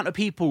double the amount of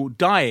people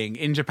dying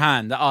in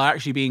Japan that are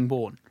actually being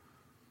born.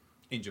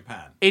 In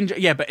Japan.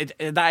 But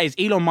that is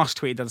Elon Musk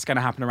tweeted that's going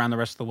to happen around the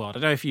rest of the world. I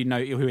don't know if you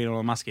know who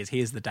Elon Musk is.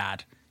 He is the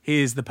dad.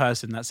 He is the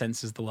person that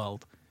senses the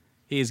world.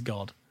 He is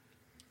God.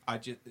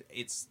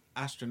 It's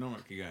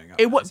astronomically going up.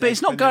 But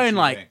it's not going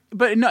like.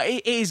 But no,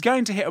 it is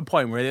going to hit a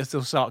point where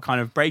it'll start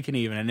kind of breaking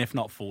even, and if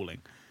not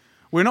falling.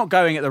 We're not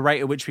going at the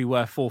rate at which we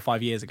were 4 or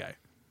 5 years ago.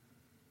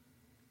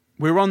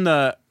 We're on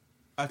the.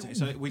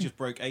 So we just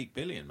broke 8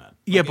 billion, man.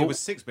 Yeah, but it was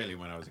 6 billion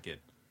when I was a kid.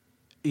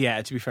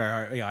 Yeah, to be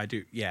fair, I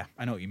do. Yeah,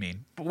 I know what you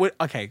mean. But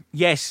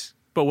yes,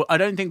 but I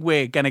don't think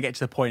we're going to get to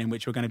the point in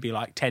which we're going to be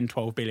like 10,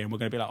 12 billion. We're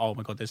going to be like, oh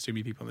my God, there's too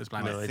many people on this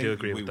planet. No, I do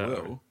agree with that.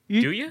 Will.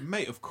 Do you?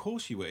 Mate, of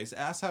course you will.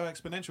 That's how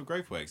exponential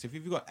growth works. If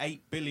you've got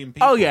 8 billion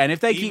people, and if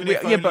they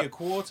only a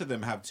quarter of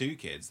them have 2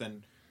 kids,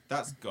 then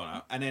that's gone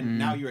up. And then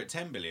now you're at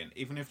 10 billion.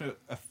 Even if a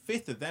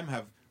fifth of them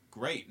have,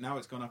 great, now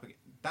it's gone up again.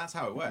 That's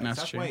how it works.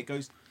 That's why it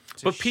goes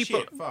to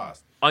shit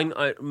fast.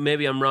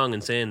 Maybe I'm wrong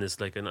in saying this,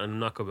 like, and I'm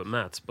not good at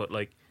maths, but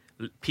like,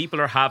 people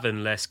are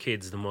having less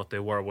kids than what they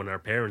were when our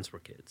parents were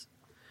kids,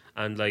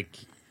 and like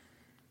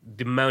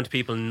the amount of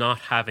people not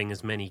having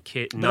as many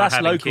kids, not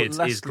having kids,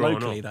 is growing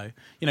locally, up. Though,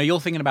 you know,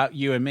 you're thinking about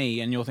you and me,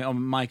 and you're thinking,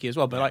 Mikey as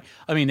well. But like,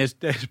 I mean, there's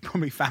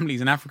probably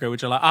families in Africa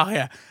which are like, oh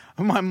yeah,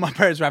 my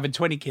parents were having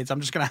 20 kids, I'm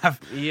just going to have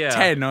 10. Or do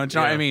you know what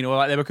I mean? Or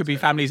like, there could be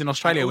families in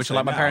Australia which are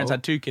like, my parents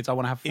had 2 kids, I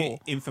want to have 4.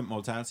 Infant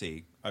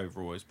mortality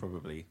overall is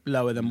probably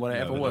lower than what it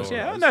ever was.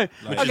 Yeah, no,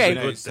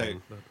 okay. So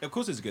of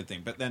course it's a good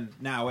thing, but then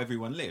now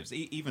everyone lives.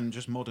 Even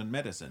just modern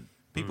medicine,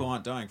 people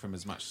aren't dying from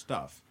as much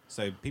stuff.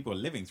 So people are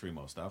living through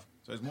more stuff.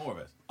 So there's more of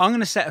it. I'm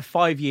going to set a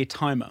 5-year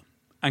timer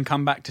and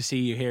come back to see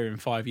you here in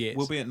 5 years.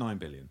 We'll be at 9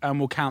 billion. And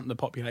we'll count the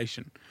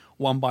population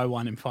one by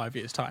one in 5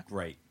 years' time.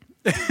 Great.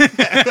 And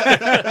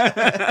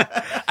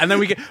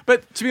then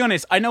but to be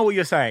honest, I know what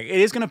you're saying.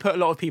 It is going to put a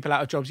lot of people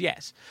out of jobs,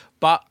 yes.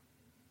 But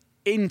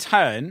in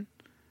turn,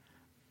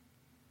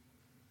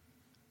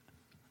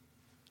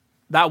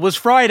 that was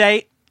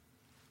Friday.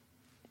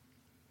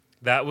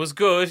 That was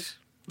good.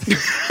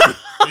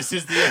 This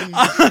is the end of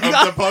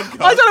the podcast.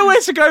 I don't know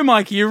where to go,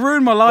 Mikey. You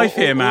ruined my life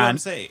here, man. I'm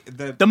saying,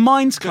 the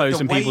mind's closed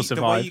and people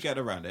survive. The way you get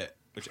around it,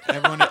 which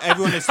everyone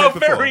has said before.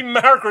 Very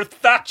Margaret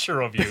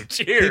Thatcher of you.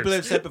 Cheers. People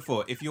have said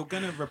before, if you're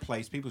going to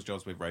replace people's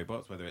jobs with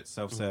robots, whether it's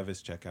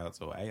self-service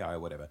checkouts or AI or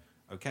whatever,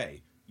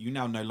 okay, you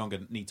now no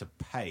longer need to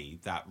pay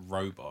that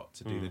robot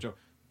to do the job,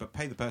 but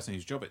pay the person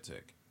whose job it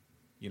took.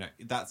 You know,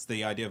 that's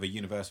the idea of a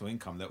universal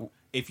income. That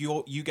if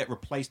you get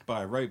replaced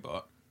by a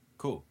robot,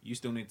 cool, you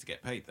still need to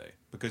get paid though,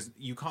 because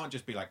you can't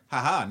just be like,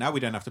 haha, now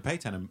we don't have to pay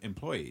 10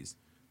 employees.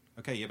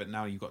 Okay, yeah, but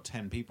now you've got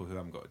 10 people who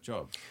haven't got a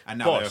job, and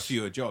now there are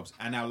fewer jobs,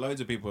 and now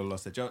loads of people have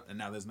lost their job, and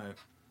now there's no,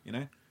 you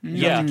know,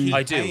 you have to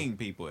keep paying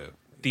people.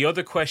 The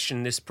other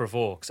question this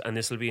provokes, and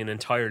this will be an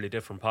entirely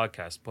different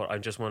podcast, but I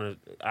just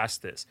want to ask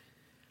this: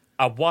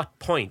 at what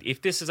point,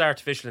 if this is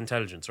artificial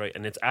intelligence, right,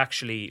 and it's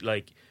actually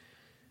like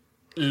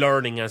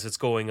learning as it's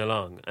going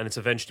along, and it's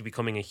eventually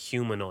becoming a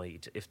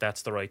humanoid, if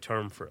that's the right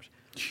term for it,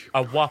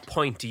 at what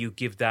point do you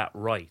give that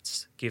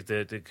rights? Give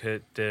the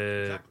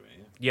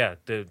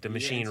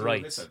machine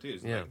rights? Like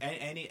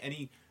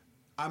any.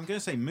 I'm going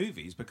to say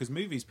movies, because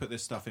movies put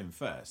this stuff in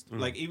first.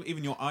 Like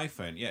even your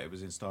iPhone, it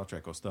was in Star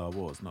Trek or Star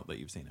Wars. Not that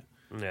you've seen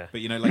it, yeah.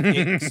 But you know, like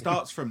it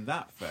starts from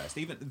that first.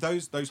 Even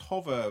those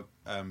hover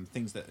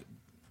things that.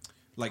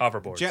 Like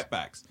hoverboards,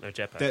 jetpacks. No,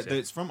 jetpacks.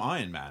 It's from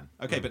Iron Man.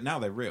 Okay, but now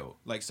they're real.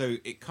 Like, so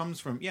it comes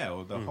from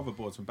or the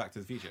hoverboards from Back to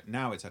the Future.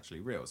 Now it's actually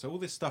real. So all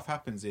this stuff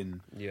happens in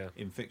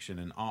fiction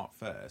and art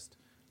first.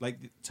 Like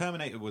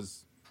Terminator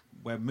was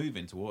we're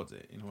moving towards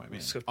it. You know what I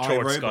mean? So I,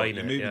 towards Robot, Skynet,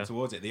 you're moving yeah.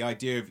 towards it. The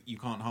idea of you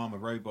can't harm a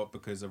robot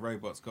because a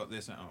robot's got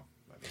this. Arnold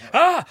Arnold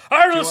know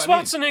what I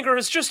mean? Schwarzenegger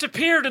has just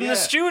appeared in Yeah. the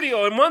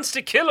studio and wants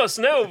to kill us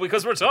now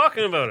because we're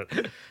talking about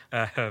it.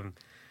 I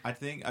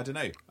don't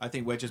know. I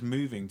think we're just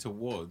moving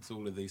towards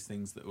all of these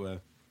things that were.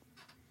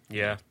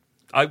 Yeah.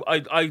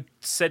 I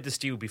said this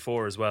to you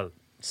before as well.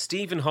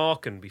 Stephen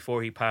Hawking,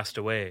 before he passed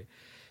away,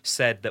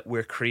 said that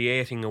we're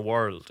creating a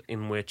world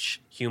in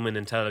which human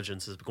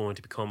intelligence is going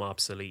to become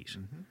obsolete.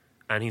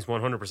 And he's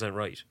 100%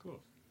 right.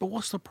 But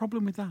what's the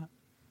problem with that?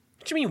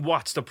 What do you mean,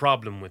 what's the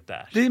problem with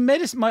that?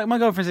 My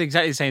girlfriend said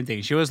exactly the same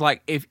thing. She was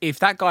like, if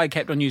that guy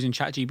kept on using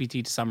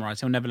ChatGPT to summarize,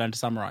 he'll never learn to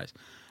summarize.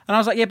 And I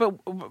was like, yeah, but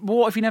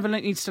what if he never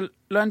needs to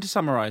learn to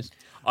summarize?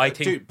 I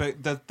think... Dude,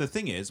 but the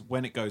thing is,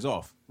 when it goes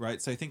off,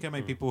 right? So think how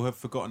many people have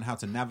forgotten how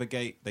to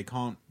navigate. They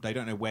don't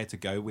know where to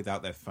go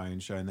without their phone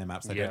showing their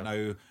maps. They don't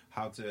know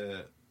how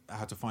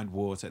to find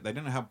water. They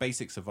don't know how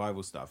basic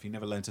survival stuff. You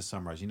never learn to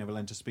summarize. You never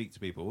learn to speak to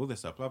people. All this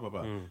stuff, blah, blah,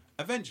 blah.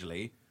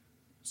 Eventually,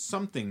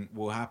 something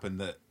will happen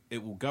that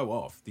it will go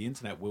off. The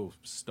internet will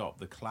stop.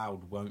 The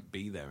cloud won't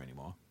be there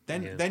anymore.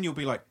 Then you'll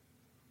be like,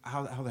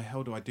 how the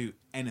hell do I do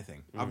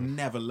anything? I've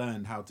never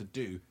learned how to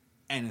do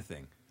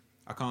anything.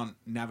 I can't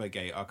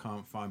navigate. I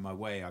can't find my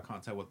way. I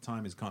can't tell what the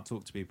time is. Can't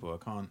talk to people.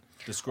 I can't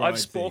describe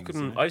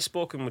things. I've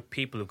spoken with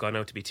people who've gone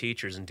out to be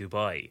teachers in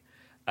Dubai,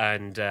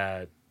 and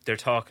they're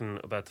talking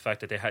about the fact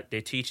that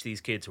they teach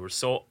these kids who are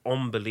so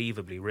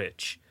unbelievably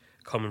rich,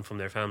 coming from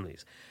their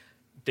families.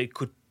 They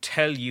could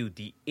tell you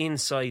the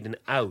inside and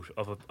out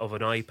of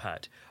an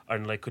iPad,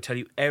 and like could tell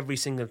you every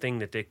single thing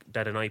that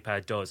an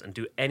iPad does, and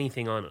do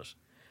anything on it,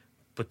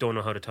 but don't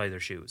know how to tie their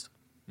shoes.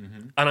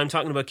 And I'm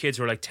talking about kids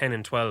who are like 10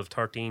 and 12,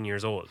 13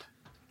 years old.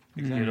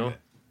 Exactly. You know?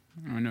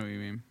 I know what you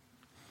mean.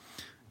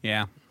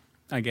 Yeah,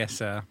 I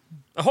guess. I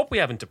hope we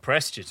haven't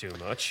depressed you too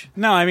much.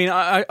 No, I mean,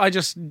 I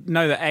just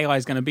know that AI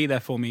is going to be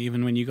there for me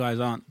even when you guys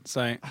aren't.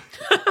 So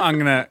I'm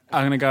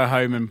gonna go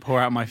home and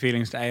pour out my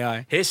feelings to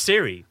AI. Hey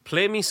Siri,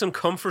 play me some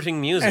comforting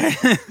music.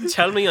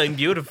 Tell me I'm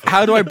beautiful.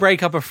 How do I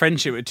break up a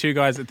friendship with two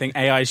guys that think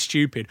AI is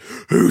stupid?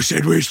 Who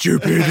said we're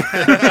stupid?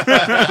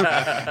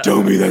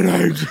 Tell me their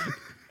names.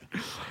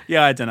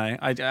 Yeah, I don't know.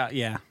 I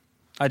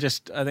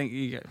think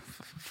you go,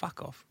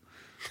 fuck off.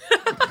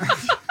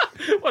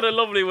 What a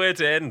lovely way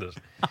to end it.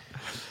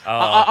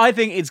 I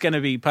think it's going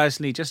to be,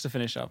 personally, just to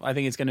finish off, I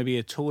think it's going to be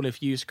a tool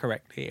if used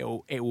correctly.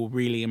 It will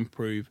really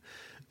improve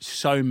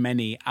so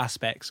many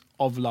aspects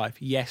of life.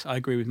 Yes, I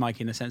agree with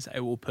Mike in the sense that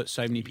it will put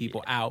so many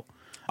people out.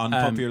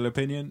 Unpopular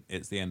opinion,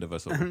 it's the end of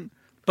us all.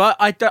 But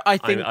I think I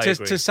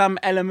agree. to some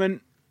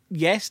element,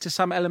 yes, to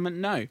some element,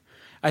 no.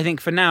 I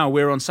think for now,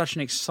 we're on such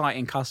an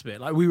exciting cusp of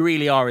it. Like, we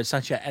really are at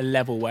such a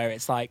level where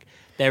it's like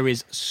there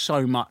is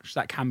so much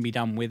that can be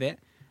done with it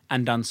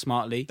and done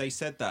smartly. They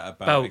said that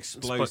about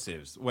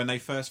explosives. When they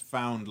first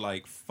found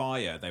like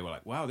fire, they were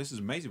like, wow, this is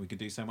amazing. We can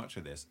do so much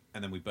with this.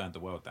 And then we burned the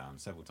world down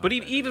several times. But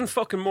even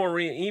fucking more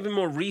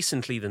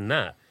recently than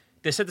that,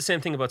 they said the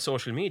same thing about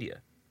social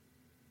media.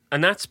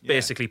 And that's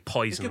basically it's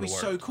poison going the to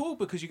be world. so cool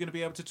because you're going to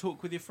be able to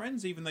talk with your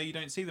friends even though you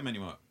don't see them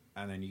anymore.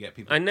 And then you get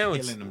people And now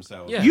killing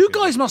themselves. yeah. You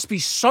guys must be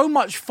so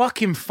much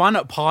fucking fun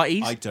at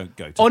parties. I don't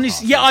go to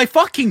Honestly, parties. yeah, I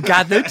fucking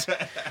gathered.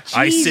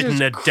 I sit in Jesus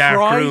a dark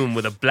Christ. room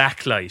with a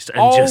black light and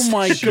Oh just...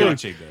 my god!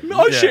 judging them.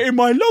 I sit in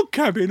my log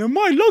cabin, and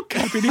my log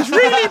cabin is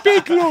really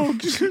big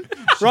logs.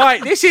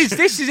 Right, this is it.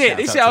 This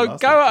is out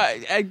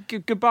to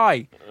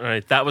goodbye. All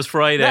right, that was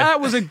Friday. That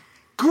was a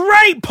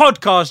great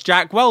podcast,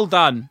 Jack. Well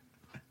done.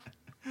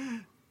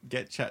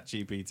 Get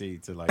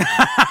ChatGPT to like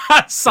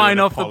Sign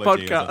do an off the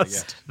apology or something,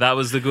 podcast. That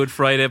was the Good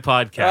Friday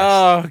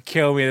podcast. Oh,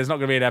 kill me. There's not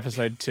going to be an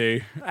episode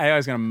 2.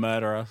 AI's going to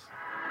murder us.